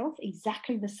yourself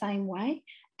exactly the same way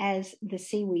as the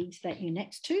seaweeds that you're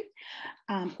next to,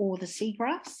 or the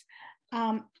seagrass,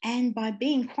 and by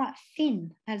being quite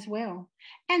thin as well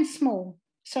and small.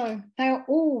 So they are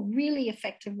all really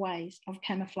effective ways of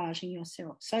camouflaging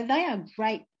yourself. So they are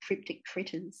great cryptic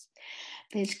critters.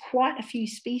 There's quite a few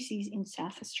species in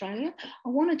South Australia. I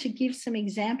wanted to give some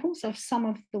examples of some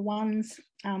of the ones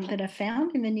that are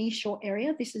found in the nearshore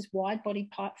area. This is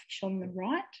wide-bodied pipefish on the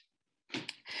right.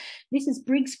 This is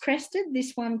Briggs crested.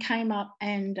 This one came up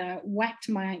and whacked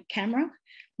my camera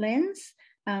lens.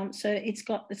 So it's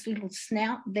got this little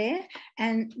snout there.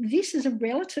 And this is a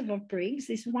relative of Briggs,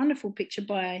 this wonderful picture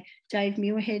by Dave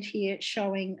Muirhead here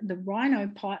showing the rhino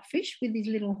pipefish with his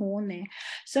little horn there.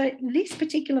 So this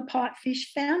particular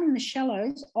pipefish found in the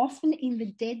shallows, often in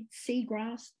the dead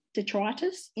seagrass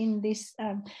detritus in this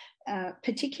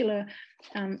particular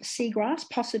seagrass,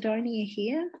 Posidonia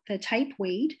here, the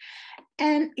tapeweed.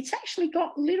 And it's actually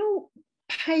got little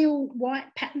pale white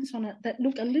patterns on it that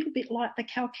look a little bit like the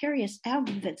calcareous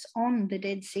algae that's on the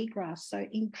dead seagrass. So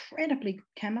incredibly good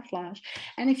camouflage.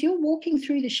 And if you're walking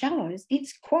through the shallows,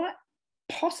 it's quite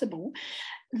possible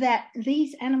that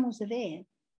these animals are there,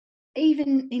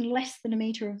 even in less than a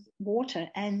metre of water,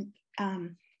 and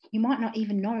you might not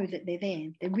even know that they're there.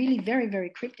 They're really very, very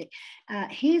cryptic.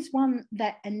 Here's one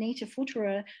that Anita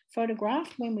Futterer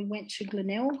photographed when we went to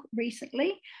Glenelg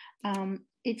recently.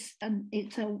 It's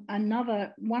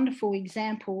another wonderful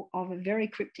example of a very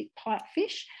cryptic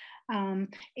pipefish.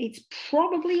 It's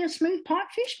probably a smooth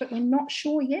pipefish, but we're not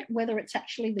sure yet whether it's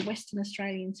actually the Western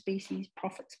Australian species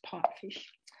Prophet's pipefish.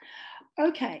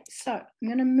 Okay, so I'm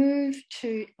going to move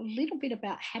to a little bit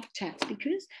about habitats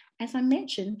because, as I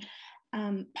mentioned,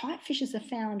 pipefishes are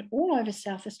found all over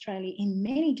South Australia in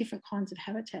many different kinds of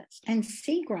habitats, and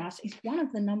seagrass is one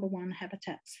of the #1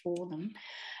 habitats for them.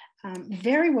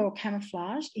 Very well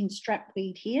camouflaged in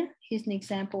strapweed here. Here's an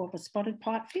example of a spotted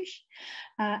pipefish.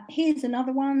 Here's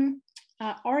another one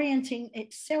orienting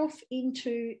itself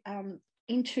into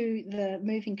into the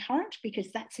moving current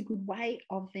because that's a good way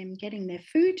of them getting their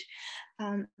food.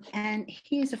 And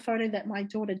here's a photo that my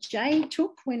daughter Jay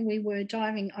took when we were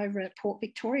diving over at Port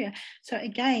Victoria. So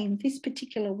again, this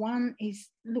particular one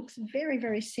looks very,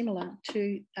 very similar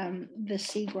to the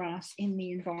seagrass in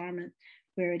the environment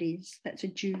where it is. That's a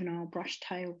juvenile brush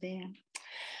tail there.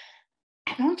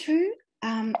 And on to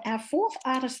our fourth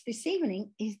artist this evening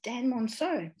is Dan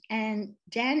Monceaux, and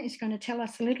Dan is going to tell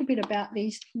us a little bit about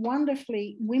these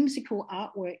wonderfully whimsical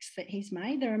artworks that he's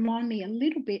made. They remind me a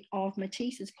little bit of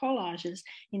Matisse's collages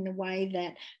in the way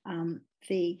that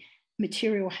the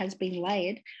material has been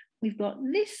layered. We've got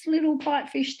this little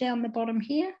pipefish down the bottom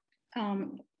here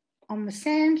on the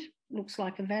sand, looks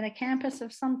like a vatacampus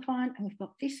of some kind, and we've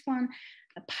got this one,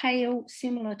 a pale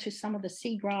similar to some of the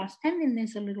seagrass, and then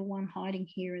there's a little one hiding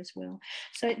here as well.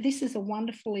 So this is a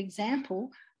wonderful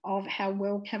example of how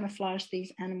well camouflaged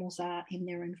these animals are in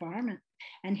their environment.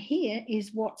 And here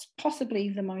is what's possibly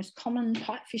the most common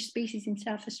pipefish species in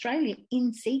South Australia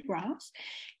in seagrass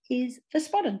is the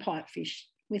spotted pipefish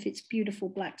with its beautiful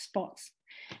black spots.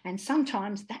 And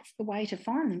sometimes that's the way to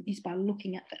find them is by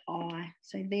looking at the eye.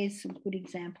 So there's some good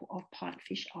example of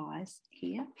pipefish eyes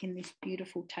here in this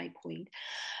beautiful tapeweed.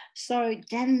 So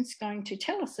Dan's going to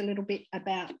tell us a little bit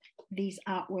about these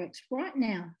artworks right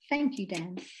now. Thank you,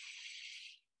 Dan.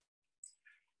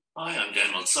 Hi, I'm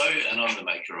Dan Monceaux, and I'm the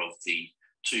maker of the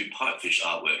two pipefish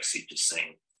artworks you've just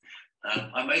seen.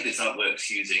 I made these artworks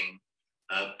using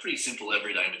pretty simple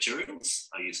everyday materials.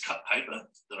 I use cut paper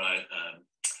that I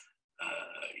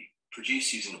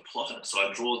produce using a plotter. So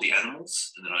I draw the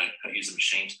animals and then I use a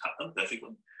machine to cut them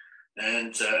perfectly.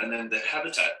 And then the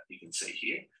habitat you can see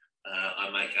here, I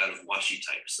make out of washi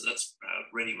tape. So that's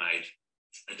ready-made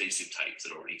adhesive tape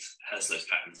that already has those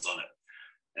patterns on it.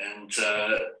 And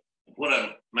what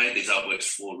I made these artworks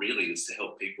for really is to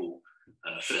help people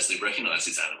firstly recognise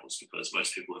these animals, because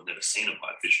most people have never seen a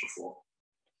pipefish before,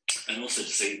 and also to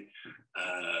see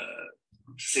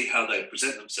how they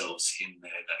present themselves in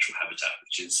their natural habitat,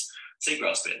 which is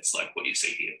seagrass beds like what you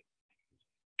see here.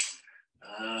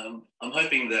 I'm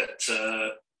hoping that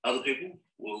other people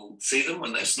will see them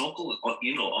when they snorkel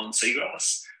in or on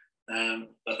seagrass,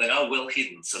 but they are well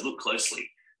hidden, so look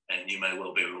closely and you may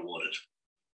well be rewarded.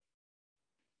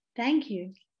 Thank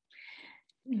you.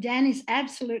 Dan is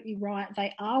absolutely right.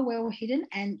 They are well hidden,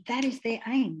 and that is their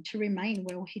aim, to remain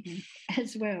well hidden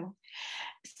as well.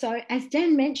 So as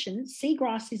Dan mentioned,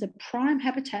 seagrass is a prime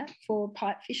habitat for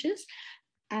pipefishes.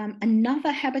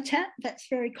 Another habitat that's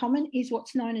very common is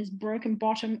what's known as broken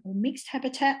bottom or mixed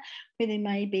habitat, where there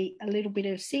may be a little bit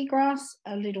of seagrass,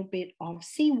 a little bit of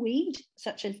seaweed,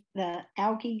 such as the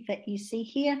algae that you see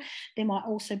here. There might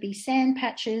also be sand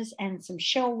patches and some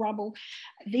shell rubble.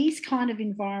 These kind of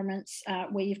environments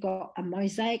where you've got a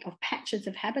mosaic of patches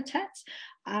of habitats,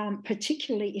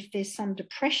 particularly if there's some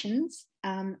depressions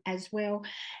as well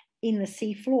in the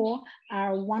seafloor,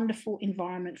 are a wonderful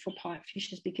environment for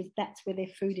pipefishes because that's where their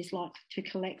food is likely to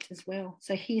collect as well.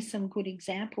 So here's some good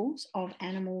examples of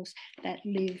animals that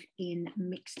live in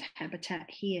mixed habitat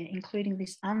here, including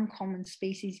this uncommon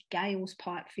species, Gale's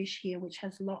pipefish here, which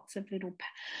has lots of little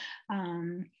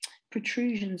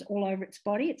protrusions all over its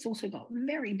body. It's also got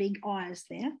very big eyes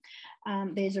there.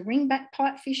 There's a ringback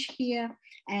pipefish here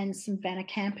and some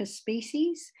Vanacampus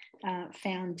species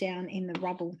found down in the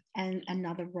rubble, and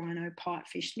another rhino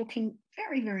pipefish looking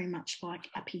very, very much like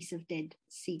a piece of dead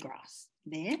seagrass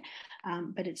there,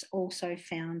 but it's also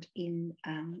found in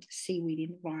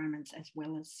seaweed environments as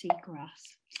well as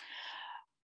seagrass.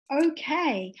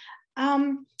 Okay,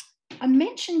 I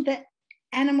mentioned that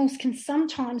animals can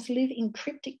sometimes live in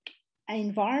cryptic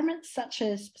environments such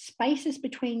as spaces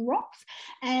between rocks,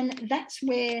 and that's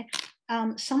where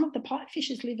some of the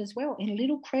pipefishes live as well, in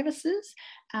little crevices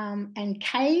and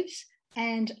caves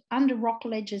and under rock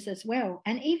ledges as well,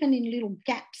 and even in little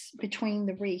gaps between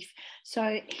the reef.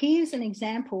 So here's an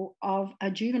example of a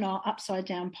juvenile upside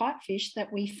down pipefish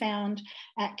that we found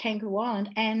at Kangaroo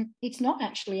Island, and it's not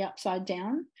actually upside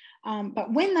down,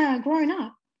 but when they are grown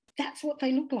up, that's what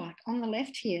they look like on the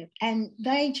left here. And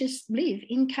they just live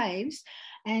in caves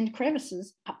and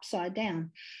crevices upside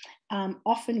down,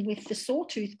 often with the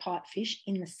sawtooth pipefish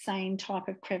in the same type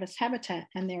of crevice habitat.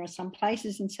 And there are some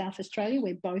places in South Australia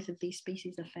where both of these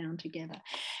species are found together.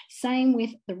 Same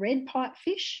with the red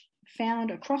pipefish, found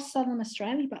across southern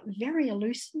Australia, but very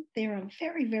elusive. There are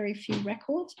very, very few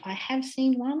records. I have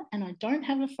seen one and I don't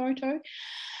have a photo,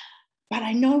 but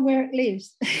I know where it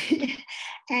lives.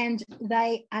 And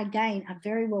they, again, are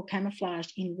very well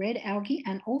camouflaged in red algae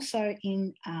and also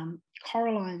in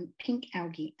coralline pink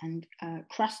algae and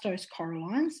crustose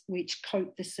corallines, which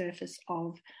coat the surface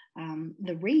of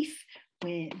the reef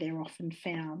where they're often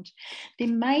found. There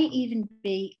may even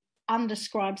be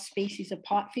undescribed species of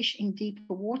pipefish in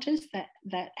deeper waters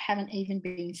that haven't even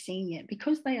been seen yet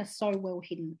because they are so well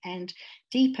hidden, and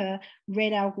deeper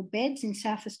red algal beds in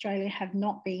South Australia have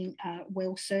not been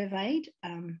well surveyed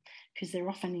because they're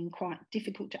often in quite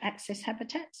difficult to access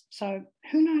habitats. So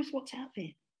who knows what's out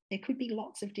there? There could be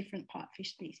lots of different pipefish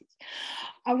species.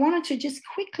 I wanted to just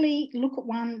quickly look at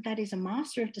one that is a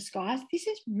master of disguise. This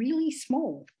is really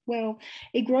small. Well,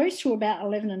 it grows to about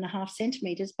 11.5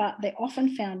 centimetres, but they're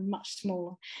often found much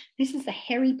smaller. This is the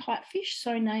hairy pipefish,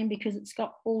 so named because it's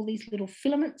got all these little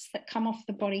filaments that come off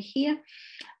the body here.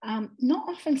 Not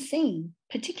often seen,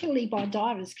 particularly by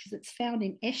divers, because it's found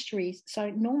in estuaries. So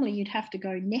normally you'd have to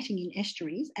go netting in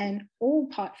estuaries, and all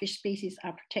pipefish species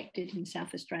are protected in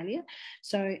South Australia.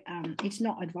 So it's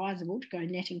not advisable to go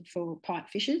netting for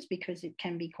pipefishes because it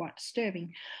can be quite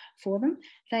disturbing for them.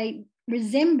 They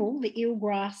resemble the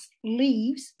eelgrass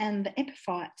leaves and the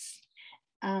epiphytes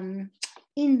in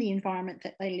the environment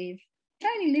that they live. They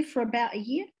only live for about a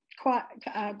year, quite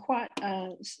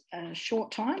a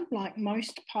short time, like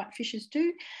most pipefishes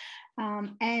do.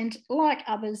 And like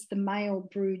others, the male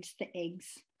broods the eggs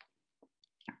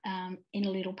in a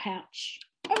little pouch.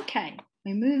 Okay,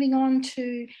 we're moving on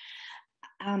to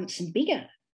some bigger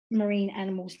marine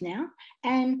animals now.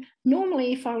 And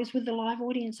normally if I was with the live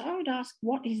audience, I would ask,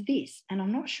 what is this? And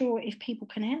I'm not sure if people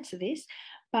can answer this,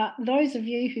 but those of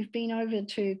you who've been over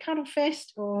to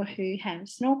Cuttlefest or who have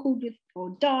snorkeled with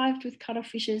or dived with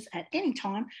cuttlefishes at any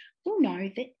time will know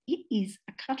that it is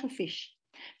a cuttlefish.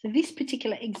 So this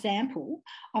particular example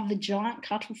of the giant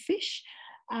cuttlefish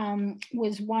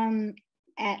was one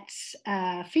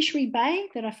at Fishery Bay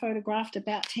that I photographed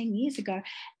about 10 years ago.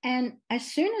 And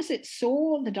as soon as it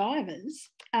saw the divers,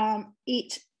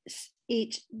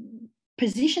 it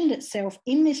positioned itself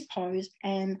in this pose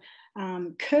and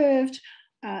curved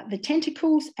the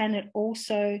tentacles, and it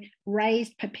also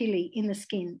raised papillae in the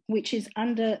skin, which is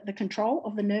under the control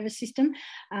of the nervous system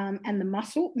and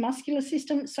the muscular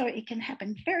system. So it can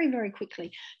happen very, very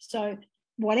quickly. So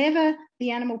whatever the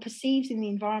animal perceives in the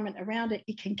environment around it,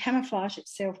 it can camouflage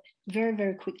itself very,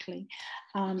 very quickly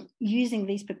using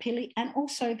these papillae and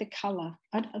also the colour.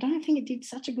 I don't think it did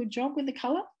such a good job with the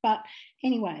colour, but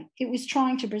anyway, it was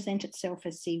trying to present itself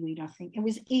as seaweed, I think. It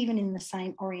was even in the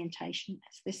same orientation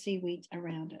as the seaweeds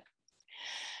around it.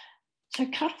 So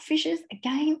cuttlefishes,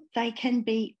 again, they can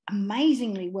be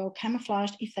amazingly well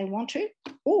camouflaged if they want to,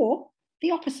 or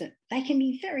the opposite. They can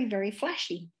be very, very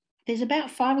flashy. There's about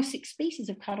 5 or 6 species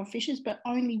of cuttlefishes, but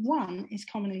only one is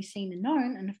commonly seen and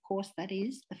known, and of course that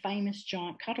is the famous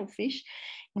giant cuttlefish.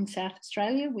 In South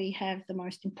Australia, we have the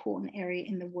most important area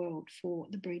in the world for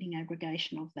the breeding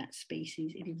aggregation of that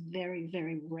species. It is very,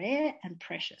 very rare and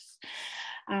precious.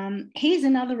 Here's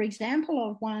another example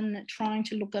of one trying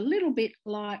to look a little bit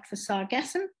like the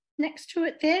sargassum next to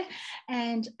it there,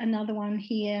 and another one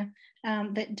here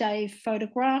that Dave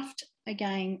photographed,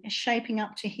 again shaping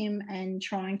up to him and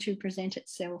trying to present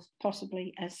itself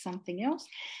possibly as something else.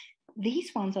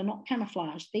 These ones are not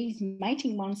camouflaged. These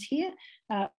mating ones here,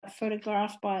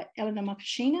 photographed by Elena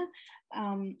Makashina,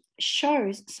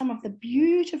 shows some of the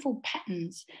beautiful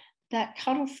patterns that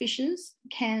cuttlefishes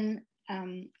can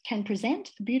present,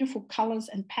 the beautiful colours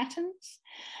and patterns.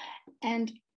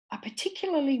 And I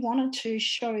particularly wanted to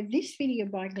show this video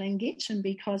by Glenn Gitchen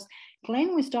because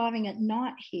Glenn was diving at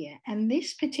night here, and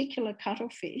this particular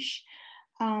cuttlefish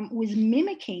was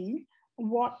mimicking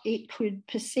what it could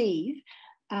perceive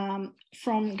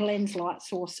from Glenn's light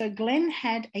source. So Glenn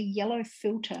had a yellow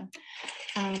filter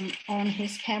on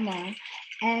his camera,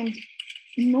 and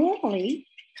normally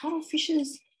cuttlefishes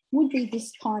would be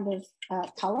this kind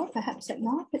of colour, perhaps at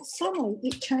night, but suddenly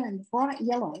it turned bright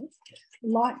yellow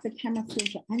like the camera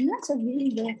filter, and that's a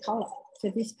really rare colour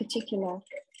for this particular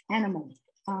animal.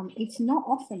 It's not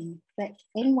often that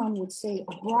anyone would see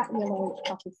a bright yellow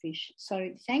cuttlefish. So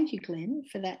thank you, Glenn,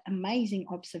 for that amazing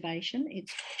observation.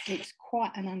 It's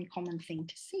quite an uncommon thing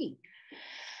to see.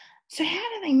 So how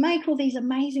do they make all these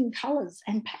amazing colours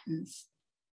and patterns?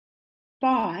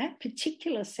 By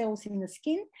particular cells in the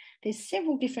skin. There's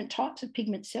several different types of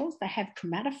pigment cells. They have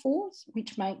chromatophores,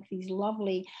 which make these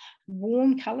lovely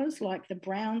warm colours like the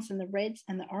browns and the reds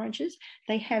and the oranges.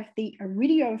 They have the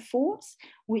iridophores,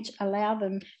 which allow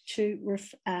them to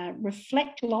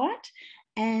reflect light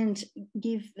and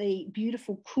give the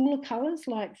beautiful cooler colours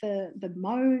like the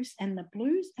mauves and the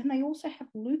blues. And they also have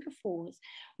leucophores,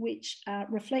 which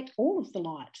reflect all of the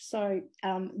light. So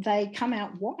they come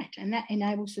out white, and that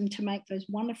enables them to make those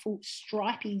wonderful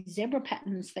stripy zebra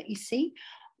patterns that you see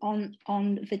on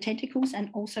the tentacles and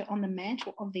also on the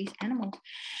mantle of these animals.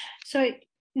 So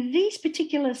these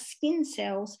particular skin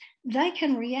cells, they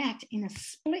can react in a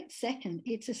split second.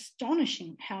 It's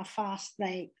astonishing how fast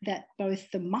that both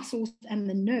the muscles and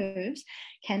the nerves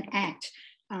can act.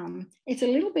 It's a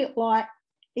little bit like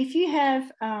if you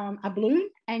have a balloon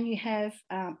and you have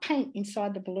paint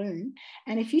inside the balloon,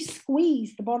 and if you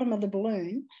squeeze the bottom of the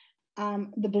balloon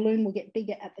will get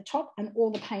bigger at the top and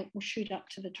all the paint will shoot up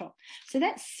to the top. So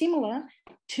that's similar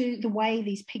to the way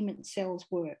these pigment cells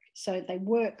work. So they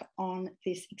work on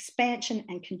this expansion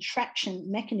and contraction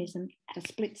mechanism at a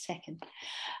split second.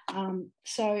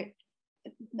 So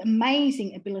the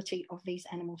amazing ability of these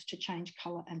animals to change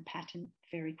colour and pattern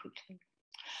very quickly.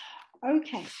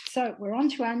 Okay, so we're on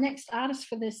to our next artist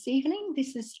for this evening.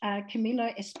 This is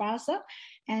Camilo Esparza,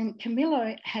 and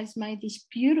Camilo has made this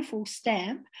beautiful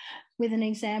stamp with an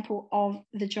example of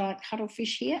the giant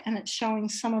cuttlefish here, and it's showing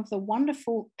some of the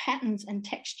wonderful patterns and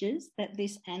textures that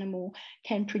this animal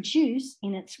can produce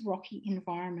in its rocky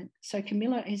environment. So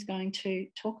Camilo is going to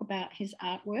talk about his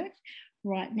artwork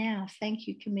right now. Thank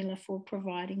you, Camilo, for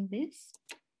providing this.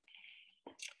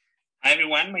 Hi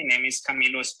everyone, my name is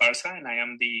Camilo Esparza and I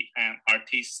am the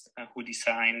artist who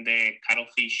designed the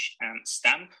cuttlefish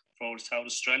stamp for South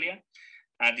Australia.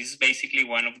 This is basically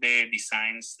one of the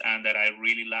designs that I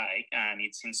really like, and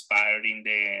it's inspired in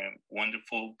the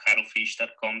wonderful cuttlefish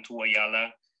that come to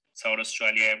Whyalla, South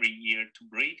Australia every year to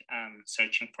breed,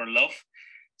 searching for love.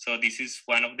 So this is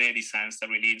one of the designs that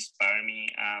really inspired me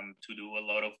to do a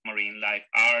lot of marine life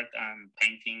art,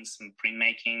 paintings and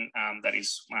printmaking. That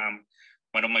is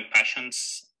one of my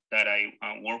passions that I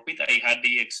work with. I had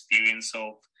the experience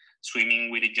of swimming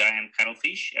with a giant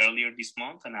cuttlefish earlier this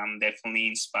month, and I'm definitely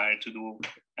inspired to do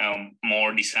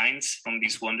more designs from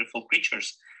these wonderful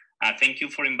creatures. Thank you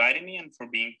for inviting me and for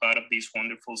being part of this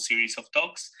wonderful series of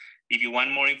talks. If you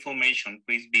want more information,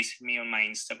 please visit me on my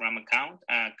Instagram account,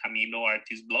 Camilo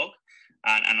Artist Blog,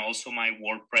 and also my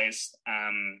WordPress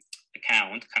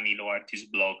account, Camilo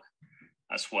Artist Blog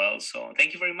as well. So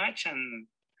thank you very much, and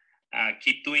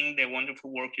keep doing the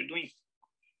wonderful work you're doing.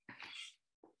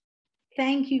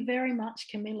 Thank you very much,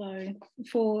 Camilo,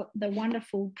 for the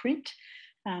wonderful print.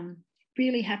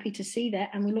 Really happy to see that,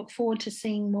 and we look forward to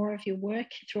seeing more of your work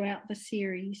throughout the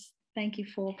series. Thank you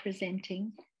for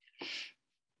presenting.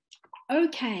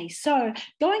 Okay, so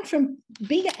going from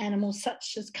bigger animals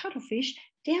such as cuttlefish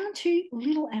down to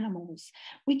little animals.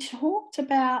 We talked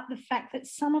about the fact that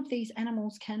some of these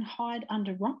animals can hide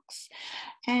under rocks,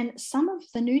 and some of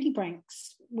the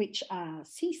nudibranchs, which are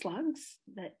sea slugs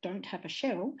that don't have a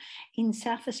shell, in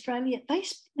South Australia, they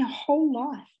spend their whole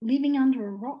life living under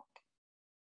a rock,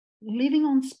 living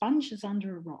on sponges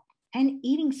under a rock, and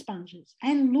eating sponges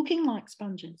and looking like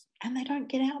sponges, and they don't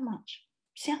get out much.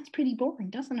 Sounds pretty boring,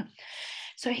 doesn't it?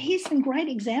 So here's some great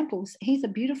examples. Here's a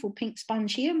beautiful pink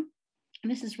sponge here.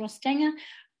 Mrs. Rostanger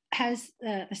has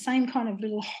the same kind of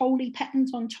little holy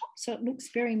patterns on top, so it looks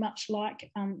very much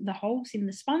like the holes in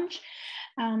the sponge.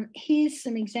 Here's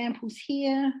some examples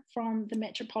here from the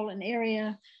metropolitan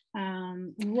area,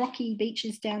 rocky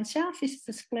beaches down south. This is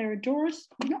the Sclerodorus.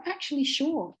 We're not actually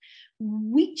sure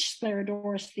which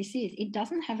Sclerodorus this is. It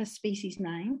doesn't have a species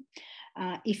name,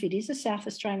 if it is a South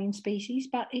Australian species,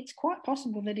 but it's quite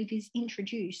possible that it is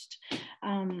introduced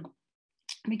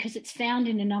because it's found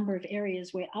in a number of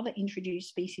areas where other introduced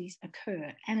species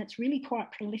occur, and it's really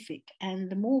quite prolific.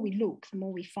 And the more we look, the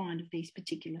more we find of these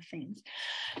particular things.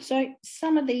 So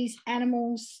some of these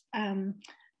animals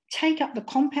take up the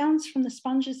compounds from the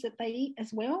sponges that they eat as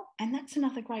well, and that's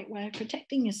another great way of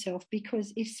protecting yourself,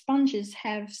 because if sponges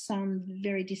have some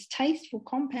very distasteful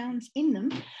compounds in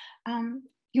them,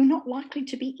 you're not likely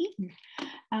to be eaten.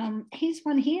 Here's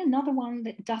one here, another one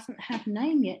that doesn't have a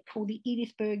name yet, called the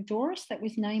Edithburgh Doris. That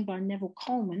was named by Neville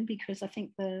Coleman because I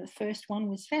think the first one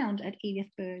was found at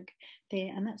Edithburgh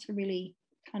there, and that's a really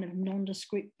kind of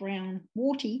nondescript brown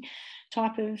warty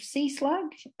type of sea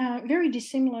slug, very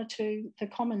dissimilar to the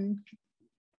common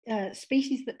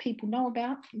species that people know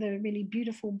about, the really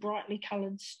beautiful, brightly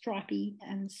coloured, stripy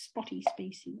and spotty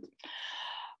species.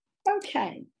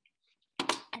 Okay.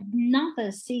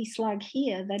 Another sea slug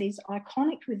here that is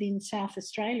iconic within South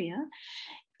Australia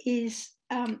is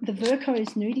the Vircho's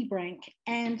nudibranch,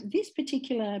 and this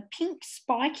particular pink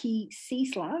spiky sea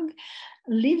slug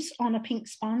lives on a pink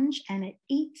sponge, and it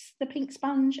eats the pink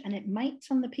sponge and it mates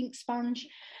on the pink sponge.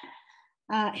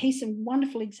 Here's some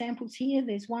wonderful examples here.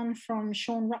 There's one from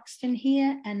Sean Ruxton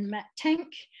here and Matt Tank,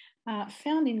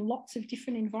 found in lots of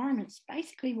different environments,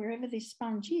 basically wherever this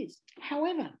sponge is.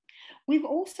 However, we've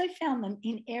also found them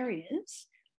in areas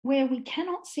where we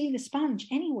cannot see the sponge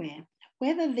anywhere.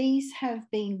 whether these have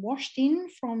been washed in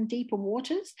from deeper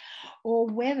waters or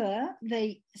whether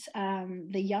the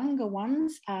younger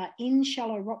ones are in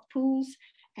shallow rock pools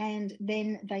and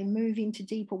then they move into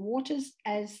deeper waters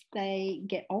as they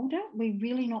get older. We're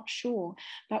really not sure,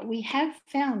 but we have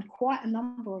found quite a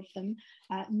number of them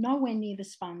nowhere near the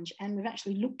sponge, and we've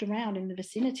actually looked around in the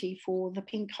vicinity for the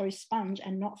pink host sponge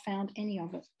and not found any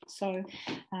of it. So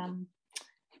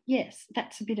yes,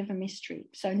 that's a bit of a mystery.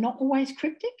 So not always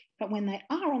cryptic, but when they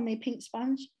are on their pink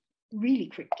sponge, really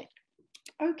cryptic.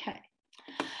 Okay.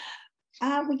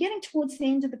 We're getting towards the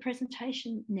end of the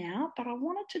presentation now, but I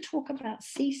wanted to talk about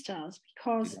sea stars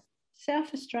because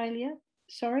South Australia,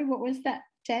 sorry, what was that,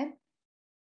 Dad?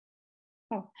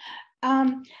 Oh,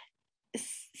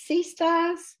 sea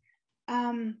stars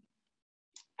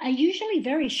are usually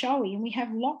very showy, and we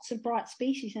have lots of bright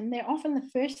species, and they're often the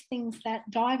first things that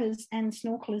divers and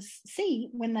snorkelers see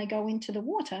when they go into the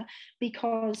water,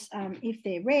 because if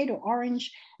they're red or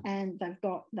orange and they've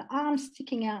got the arms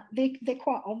sticking out, they're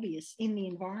quite obvious in the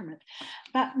environment.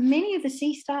 But many of the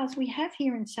sea stars we have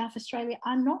here in South Australia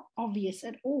are not obvious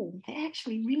at all. They're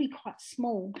actually really quite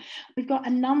small. We've got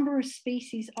a number of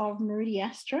species of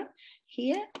Meridiastra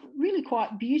here, really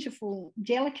quite beautiful,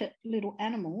 delicate little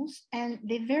animals, and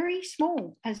they're very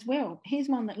small as well. Here's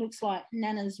one that looks like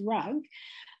Nana's rug,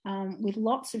 with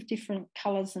lots of different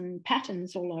colours and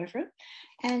patterns all over it.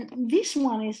 And this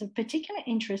one is of particular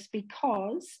interest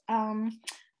because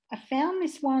I found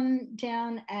this one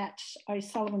down at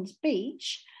O'Sullivan's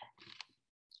Beach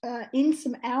in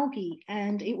some algae,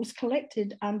 and it was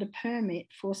collected under permit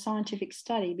for scientific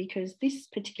study because this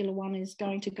particular one is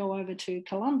going to go over to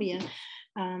Colombia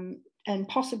and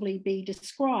possibly be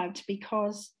described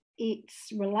because it's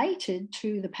related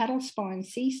to the paddle spine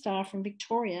sea star from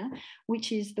Victoria,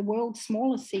 which is the world's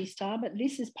smallest sea star, but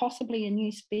this is possibly a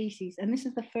new species, and this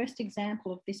is the first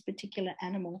example of this particular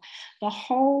animal. The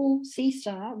whole sea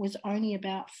star was only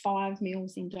about 5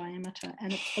 mils in diameter,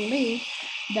 and it's believed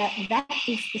that that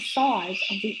is the size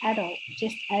of the adult,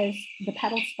 just as the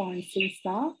paddle spine sea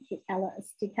star, the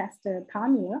Elasticaster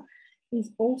palmula, is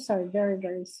also very,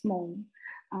 very small.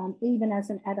 Even as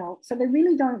an adult. So they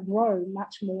really don't grow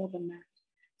much more than that.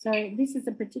 So this is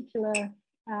a particular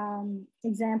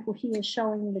example here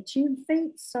showing the tube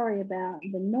feet. Sorry about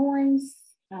the noise.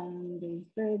 There's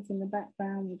birds in the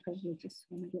background. We probably just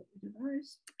want to get rid of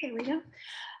those. There we go.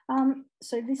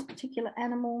 So this particular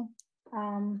animal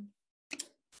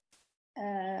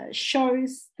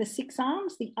shows the 6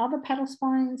 arms. The other paddle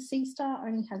spine sea star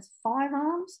only has 5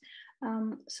 arms.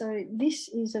 So this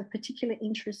is of particular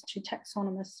interest to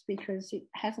taxonomists because it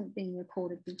hasn't been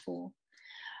recorded before.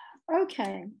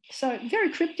 Okay, so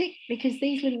very cryptic because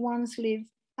these little ones live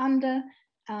under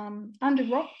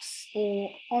rocks or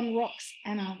on rocks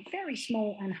and are very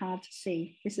small and hard to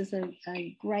see. This is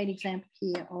a great example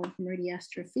here of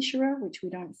Meridiastra fischera, which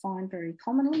we don't find very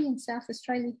commonly in South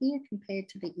Australia here compared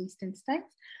to the eastern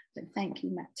states. But thank you,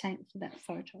 Matt Tank, for that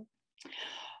photo.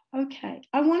 Okay,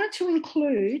 I wanted to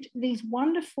include these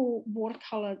wonderful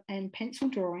watercolour and pencil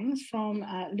drawings from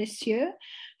Lesieux,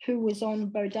 who was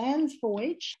on Baudin's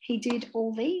voyage. He did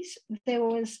all these. There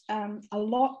was a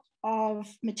lot of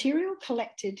material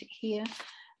collected here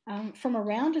from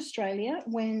around Australia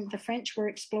when the French were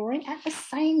exploring at the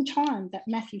same time that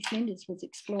Matthew Flinders was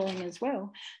exploring as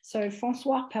well. So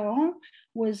Francois Perron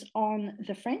was on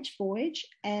the French voyage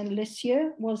and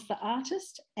Lesieux was the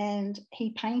artist, and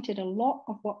he painted a lot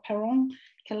of what Perron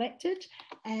collected,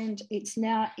 and it's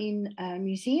now in a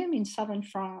museum in southern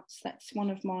France. That's one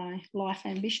of my life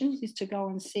ambitions, is to go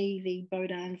and see the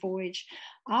Baudin voyage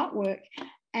artwork.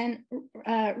 And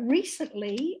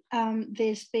recently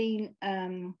there's been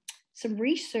some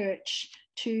research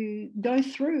to go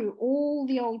through all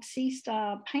the old sea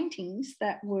star paintings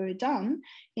that were done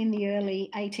in the early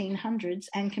 1800s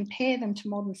and compare them to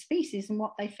modern species. And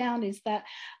what they found is that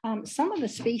some of the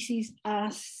species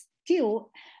are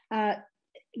still,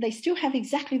 they still have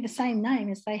exactly the same name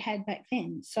as they had back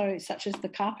then. So such as the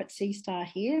carpet sea star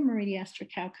here, Meridiastra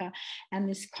calca, and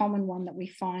this common one that we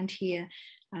find here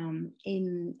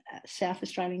in South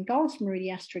Australian Gulf,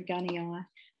 Meridiastra gunnii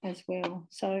as well.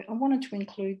 So I wanted to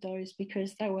include those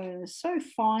because they were so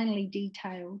finely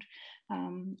detailed,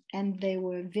 and there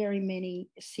were very many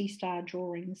sea star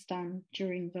drawings done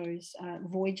during those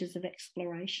voyages of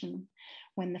exploration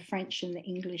when the French and the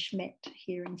English met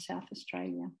here in South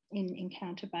Australia in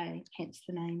Encounter Bay, hence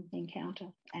the name Encounter,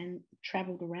 and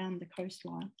travelled around the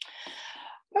coastline.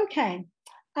 Okay,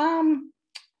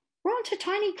 we're on to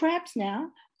tiny crabs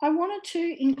now. I wanted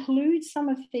to include some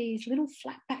of these little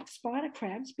flatback spider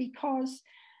crabs because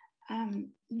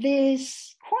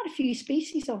There's quite a few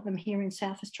species of them here in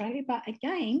South Australia, but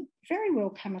again, very well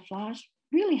camouflaged,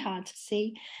 really hard to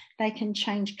see. They can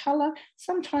change colour.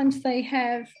 Sometimes they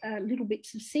have little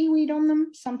bits of seaweed on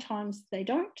them. Sometimes they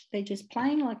don't. They're just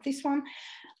plain like this one.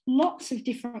 Lots of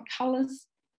different colours,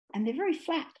 and they're very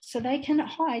flat, so they can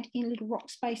hide in little rock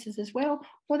spaces as well,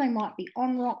 or they might be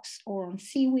on rocks or on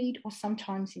seaweed or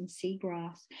sometimes in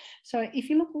seagrass. So if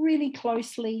you look really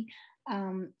closely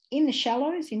in the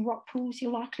shallows, in rock pools,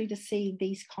 you're likely to see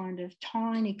these kind of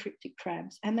tiny cryptic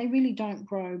crabs, and they really don't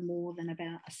grow more than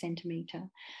about 1 centimetre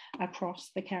across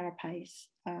the carapace.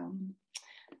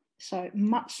 So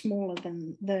much smaller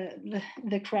than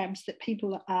the crabs that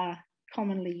people are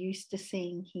commonly used to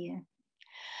seeing here.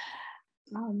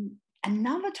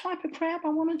 Another type of crab I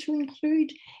wanted to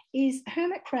include is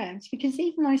hermit crabs, because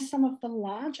even though some of the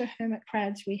larger hermit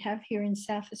crabs we have here in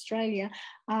South Australia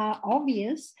are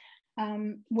obvious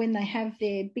when they have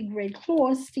their big red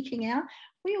claws sticking out,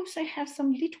 we also have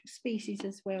some little species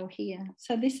as well here.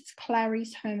 So this is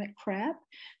Clary's hermit crab.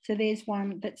 So there's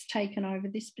one that's taken over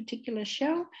this particular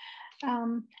shell.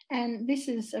 And this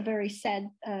is a very sad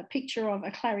picture of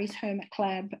a Clary's hermit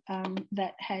crab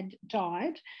that had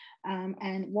died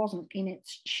and wasn't in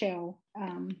its shell.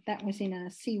 That was in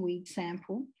a seaweed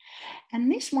sample.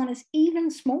 And this one is even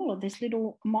smaller, this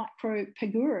little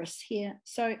Micropagurus here.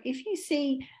 So if you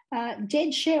see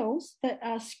dead shells that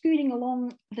are scooting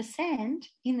along the sand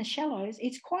in the shallows,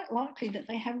 it's quite likely that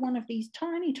they have one of these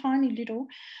tiny, tiny little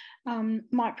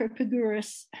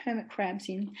Micropagurus hermit crabs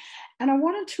in. And I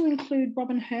wanted to include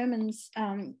Robin Herman's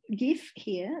GIF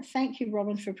here. Thank you,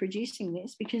 Robin, for producing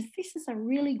this, because this is a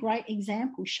really great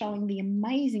example showing the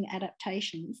amazing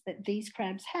adaptations that these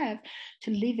crabs have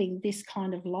to living this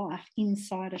kind of life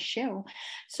inside a shell.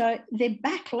 So their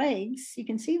back legs, you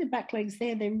can see the back legs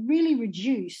there, they're really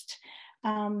reduced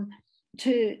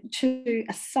to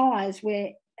a size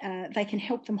where they can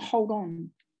help them hold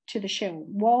on to the shell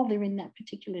while they're in that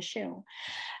particular shell.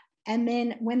 And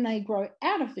then when they grow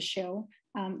out of the shell,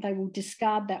 they will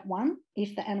discard that one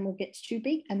if the animal gets too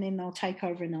big, and then they'll take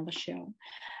over another shell.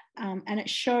 And it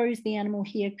shows the animal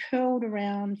here curled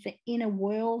around the inner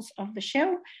whorls of the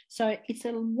shell. So it's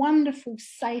a wonderful,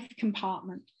 safe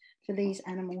compartment for these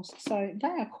animals. So they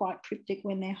are quite cryptic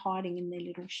when they're hiding in their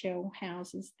little shell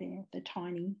houses there, the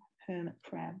tiny hermit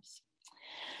crabs.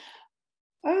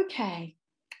 Okay.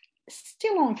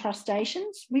 Still on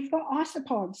crustaceans, we've got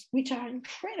isopods, which are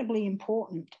incredibly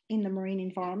important in the marine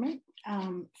environment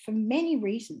for many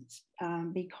reasons,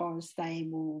 because they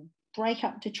will break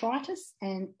up detritus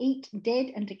and eat dead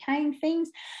and decaying things,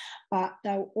 but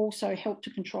they'll also help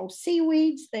to control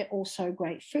seaweeds. They're also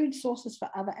great food sources for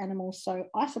other animals. So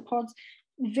isopods,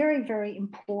 very, very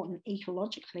important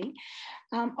ecologically.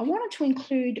 I wanted to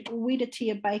include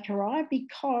Janine Baker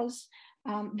because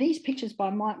these pictures by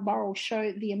Mike Burrell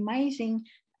show the amazing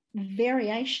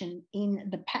variation in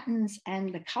the patterns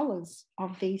and the colours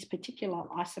of these particular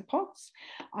isopods.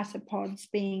 Isopods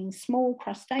being small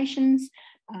crustaceans,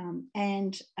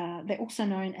 and they're also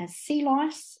known as sea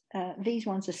lice. These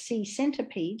ones are sea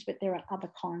centipedes, but there are other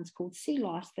kinds called sea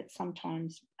lice that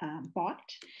sometimes bite.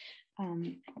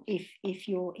 If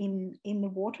you're in the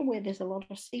water where there's a lot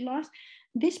of sea lice.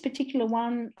 This particular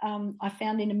one I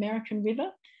found in American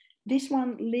River. This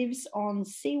one lives on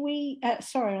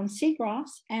on seagrass,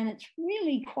 and it's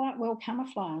really quite well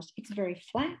camouflaged. It's very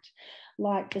flat,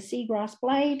 like the seagrass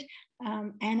blade,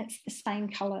 and it's the same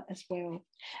colour as well.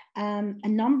 A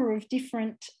number of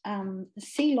different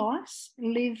sea lice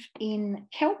live in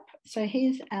kelp. So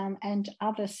here's and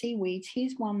other seaweeds.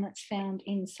 Here's one that's found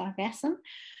in Sargassum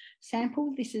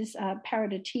sample. This is a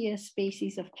Paraditia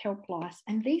species of kelp lice,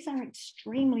 and these are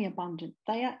extremely abundant.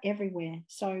 They are everywhere.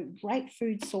 So great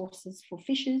food sources for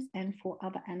fishes and for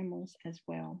other animals as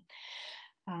well.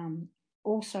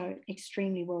 Also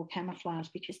extremely well camouflaged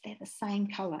because they're the same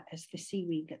colour as the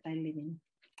seaweed that they live in.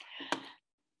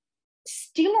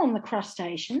 Still on the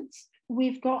crustaceans,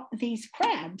 we've got these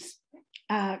crabs.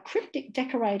 Cryptic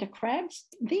decorator crabs.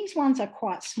 These ones are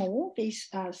quite small. These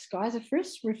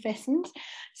Schizophorus rufescens.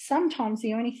 Sometimes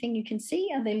the only thing you can see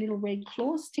are their little red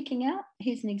claws sticking out.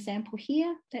 Here's an example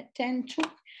here that Dan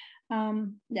took.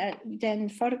 Dan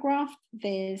photographed.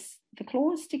 There's the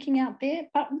claws sticking out there,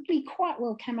 but really quite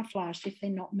well camouflaged if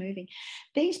they're not moving.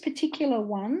 These particular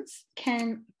ones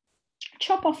can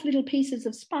chop off little pieces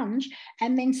of sponge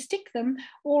and then stick them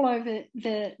all over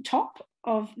the top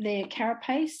of their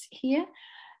carapace here.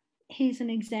 Here's an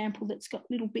example that's got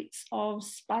little bits of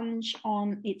sponge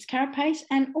on its carapace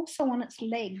and also on its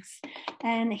legs.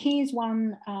 And here's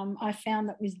one I found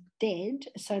that was dead.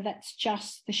 So that's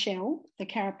just the shell, the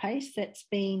carapace, that's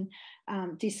been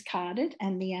discarded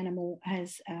and the animal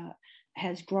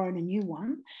has grown a new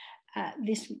one,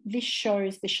 this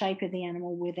shows the shape of the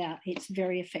animal without its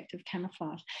very effective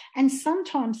camouflage. And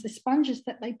sometimes the sponges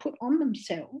that they put on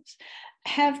themselves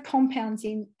have compounds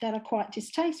in that are quite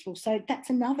distasteful. So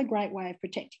that's another great way of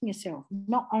protecting yourself,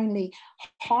 not only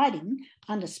hiding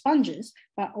under sponges,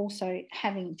 but also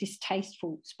having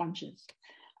distasteful sponges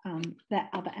that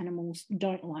other animals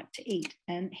don't like to eat.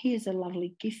 And here's a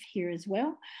lovely GIF here as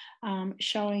well,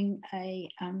 showing a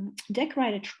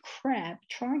decorated crab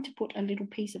trying to put a little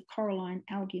piece of coralline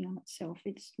algae on itself.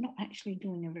 It's not actually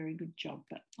doing a very good job,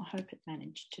 but I hope it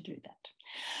managed to do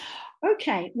that.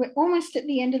 Okay, we're almost at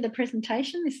the end of the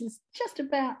presentation. This is just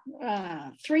about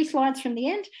 3 slides from the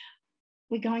end.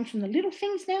 We're going from the little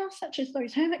things now, such as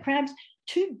those hermit crabs,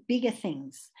 to bigger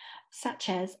things, such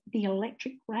as the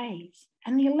electric rays.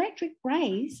 And the electric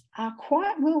rays are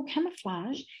quite well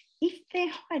camouflaged if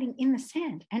they're hiding in the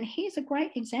sand. And here's a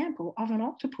great example of an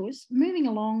octopus moving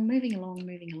along,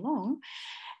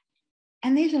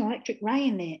 and there's an electric ray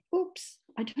in there. Oops,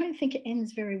 I don't think it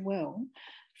ends very well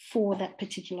for that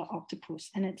particular octopus,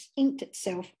 and it's inked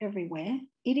itself everywhere.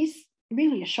 It is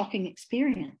really a shocking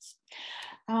experience.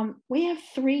 We have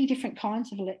 3 different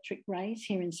kinds of electric rays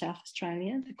here in South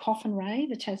Australia: the coffin ray,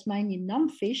 the Tasmanian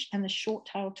numbfish, and the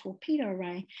short-tailed torpedo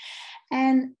ray.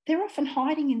 And they're often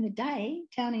hiding in the day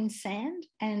down in sand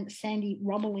and sandy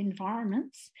rubble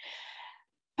environments.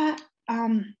 But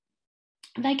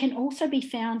they can also be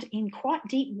found in quite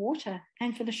deep water,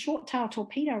 and for the short-tailed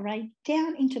torpedo ray,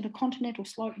 down into the continental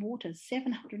slope waters,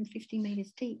 750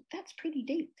 metres deep. That's pretty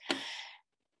deep.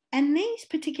 And these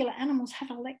particular animals have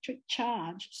electric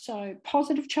charge, so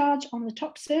positive charge on the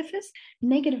top surface,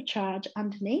 negative charge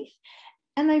underneath,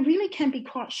 and they really can be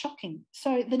quite shocking.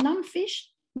 So the numbfish,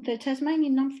 the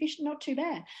Tasmanian numbfish, not too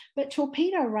bad, but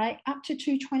torpedo ray up to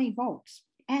 220 volts,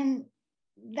 and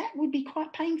that would be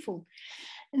quite painful.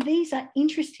 And these are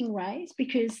interesting rays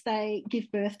because they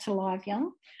give birth to live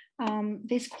young.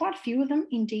 There's quite a few of them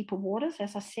in deeper waters,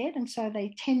 as I said, and so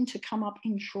they tend to come up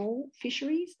in trawl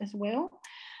fisheries as well.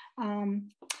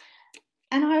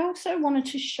 And I also wanted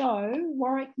to show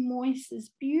Warwick Moyse's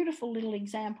beautiful little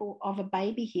example of a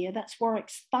baby here. That's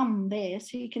Warwick's thumb there.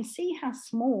 So you can see how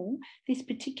small this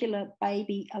particular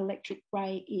baby electric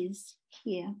ray is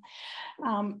here.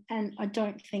 And I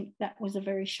don't think that was a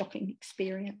very shocking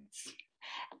experience.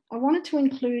 I wanted to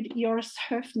include Joris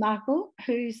Hoofnagel,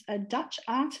 who's a Dutch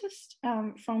artist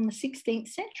from the 16th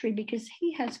century, because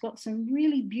he has got some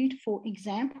really beautiful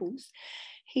examples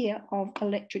here of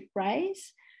electric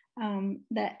rays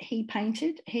that he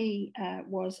painted. He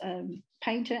was a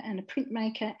painter and a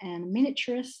printmaker and a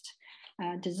miniaturist,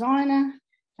 designer,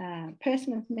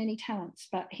 person of many talents,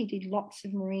 but he did lots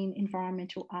of marine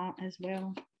environmental art as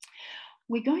well.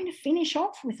 We're going to finish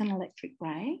off with an electric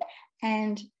ray,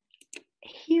 and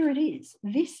here it is.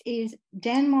 This is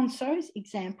Dan Monceau's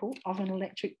example of an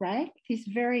electric ray, this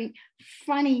very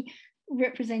funny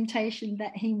representation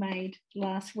that he made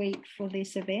last week for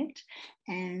this event,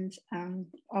 and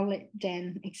I'll let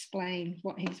Dan explain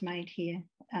what he's made here.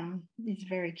 It's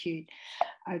very cute.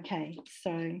 Okay,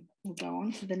 so we'll go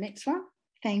on to the next one.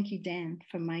 Thank you, Dan,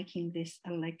 for making this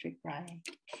electric ray.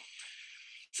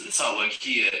 So this artwork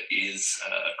here is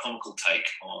a comical take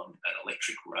on an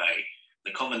electric ray.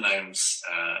 The common names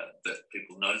that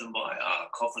people know them by are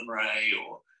coffin ray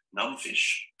or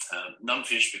numbfish.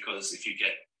 Numbfish because if you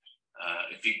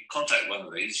contact one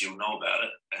of these, you'll know about it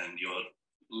and your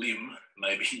limb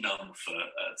may be numb for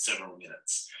several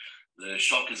minutes. The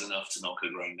shock is enough to knock a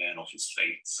grown man off his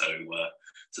feet. So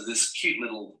this cute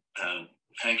little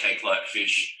pancake-like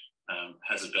fish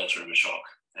has a belter of a shock,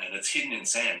 and it's hidden in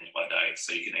sand by day,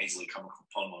 so you can easily come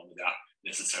upon one without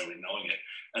necessarily knowing it.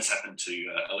 As happened to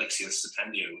Alexius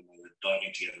Stipendio when we were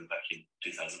diving together back in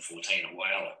 2014 at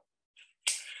Whyalla.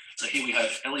 So here we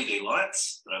have LED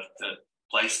lights that I've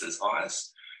placed as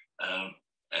eyes,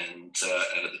 and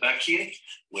at the back here,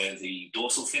 where the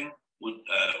dorsal fin would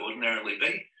ordinarily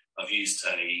be, I've used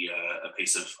a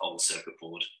piece of old circuit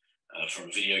board from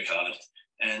a video card,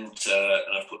 and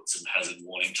I've put some hazard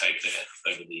warning tape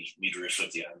there over the midriff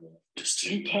of the animal, just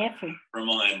to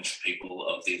remind people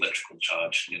of the electrical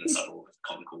charge in a subtle,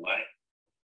 comical way.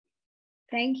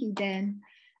 Thank you, Dan.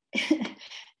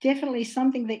 Definitely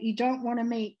something that you don't want to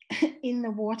meet in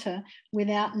the water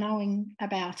without knowing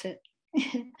about it.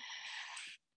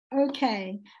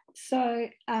 Okay, so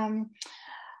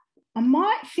I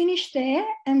might finish there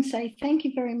and say thank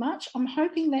you very much. I'm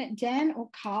hoping that Dan or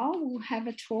Carl will have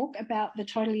a talk about the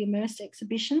Totally Immersed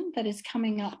exhibition that is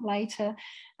coming up later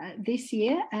this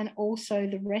year, and also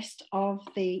the rest of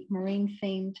the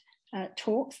marine-themed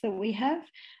talks that we have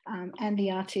and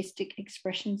the artistic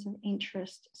expressions of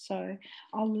interest. So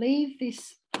I'll leave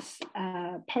this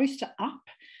poster up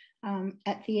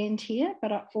at the end here,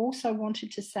 but I also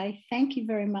wanted to say thank you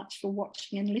very much for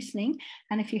watching and listening.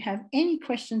 And if you have any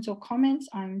questions or comments,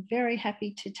 I'm very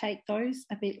happy to take those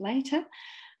a bit later.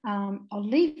 I'll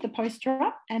leave the poster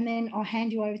up and then I'll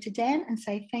hand you over to Dan and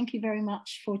say thank you very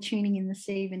much for tuning in this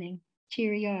evening.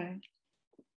 Cheerio.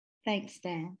 Thanks,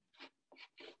 Dan.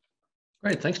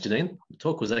 Great, thanks, Janine. The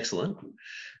talk was excellent.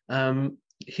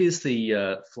 Here's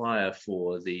the flyer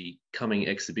for the coming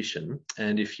exhibition.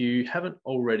 And if you haven't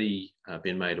already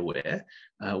been made aware,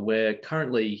 we're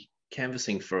currently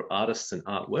canvassing for artists and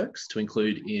artworks to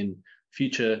include in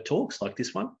future talks like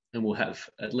this one, and we'll have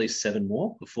at least 7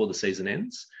 more before the season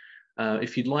ends.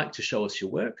 If you'd like to show us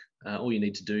your work, all you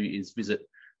need to do is visit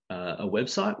a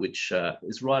website, which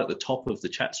is right at the top of the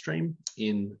chat stream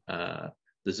in the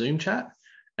Zoom chat.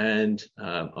 And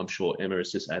I'm sure Emma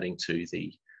is just adding to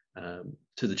the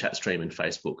chat stream in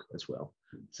Facebook as well.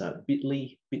 So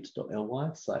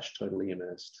bit.ly/totally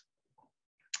immersed.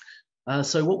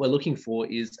 So what we're looking for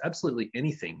is absolutely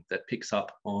anything that picks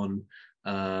up on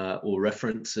or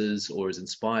references or is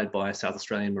inspired by South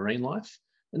Australian marine life.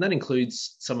 And that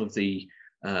includes some of the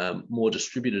more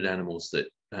distributed animals that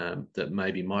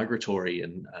may be migratory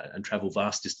and travel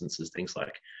vast distances, things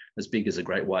like as big as a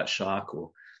great white shark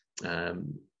or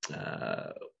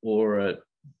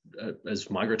as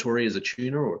migratory as a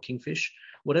tuna or a kingfish,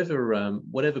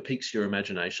 whatever piques your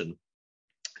imagination.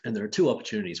 And there are 2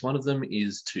 opportunities. One of them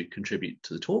is to contribute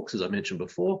to the talks, as I mentioned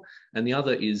before, and the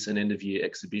other is an end-of-year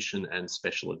exhibition and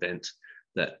special event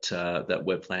that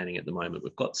we're planning at the moment.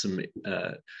 We've got some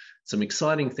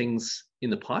exciting things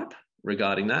in the pipe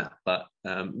regarding that, but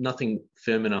nothing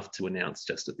firm enough to announce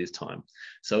just at this time.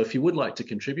 So if you would like to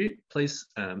contribute, please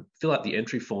fill out the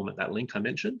entry form at that link I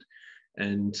mentioned,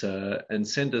 and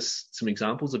send us some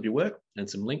examples of your work and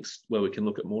some links where we can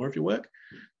look at more of your work.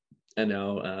 And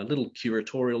our little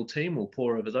curatorial team will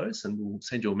pore over those and we'll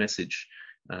send you a message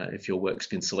if your work's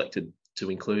been selected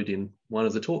to include in one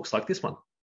of the talks like this one.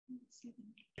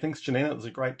 Thanks, Janine. It was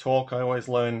a great talk. I always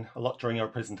learn a lot during our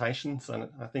presentations, and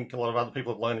I think a lot of other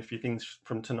people have learned a few things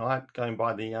from tonight, going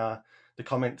by the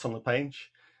comments on the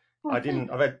page.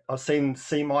 I've seen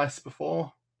sea mice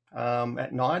before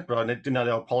at night, but I didn't know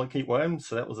they were polychaete worms,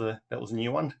 so that was a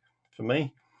new one for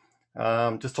me.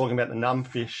 Just talking about the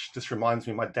numbfish just reminds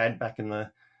me of my dad back in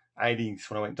the 80s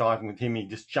when I went diving with him. He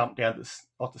just jumped out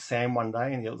off the sand one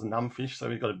day and it was a numbfish, so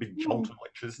he got a big jolt of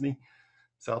electricity.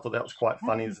 So I thought that was quite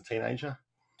funny as a teenager.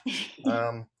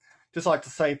 Just like to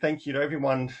say thank you to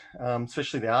everyone,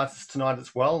 especially the artists tonight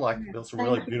as well. Like there was some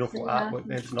really beautiful artwork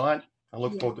there tonight. I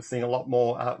look forward to seeing a lot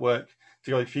more artwork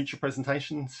to go with future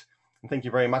presentations. And thank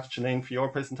you very much, Janine, for your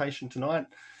presentation tonight.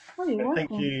 Oh,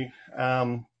 thank you,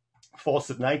 Force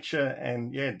of Nature,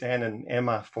 and Dan and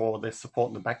Emma for their support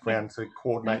in the background to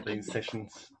coordinate these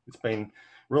sessions. It's been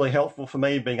really helpful for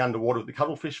me being underwater with the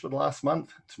cuttlefish for the last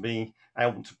month to be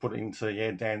able to put it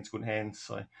into Dan's good hands.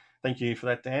 So thank you for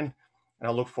that, Dan. And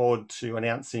I look forward to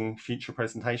announcing future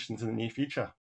presentations in the near future.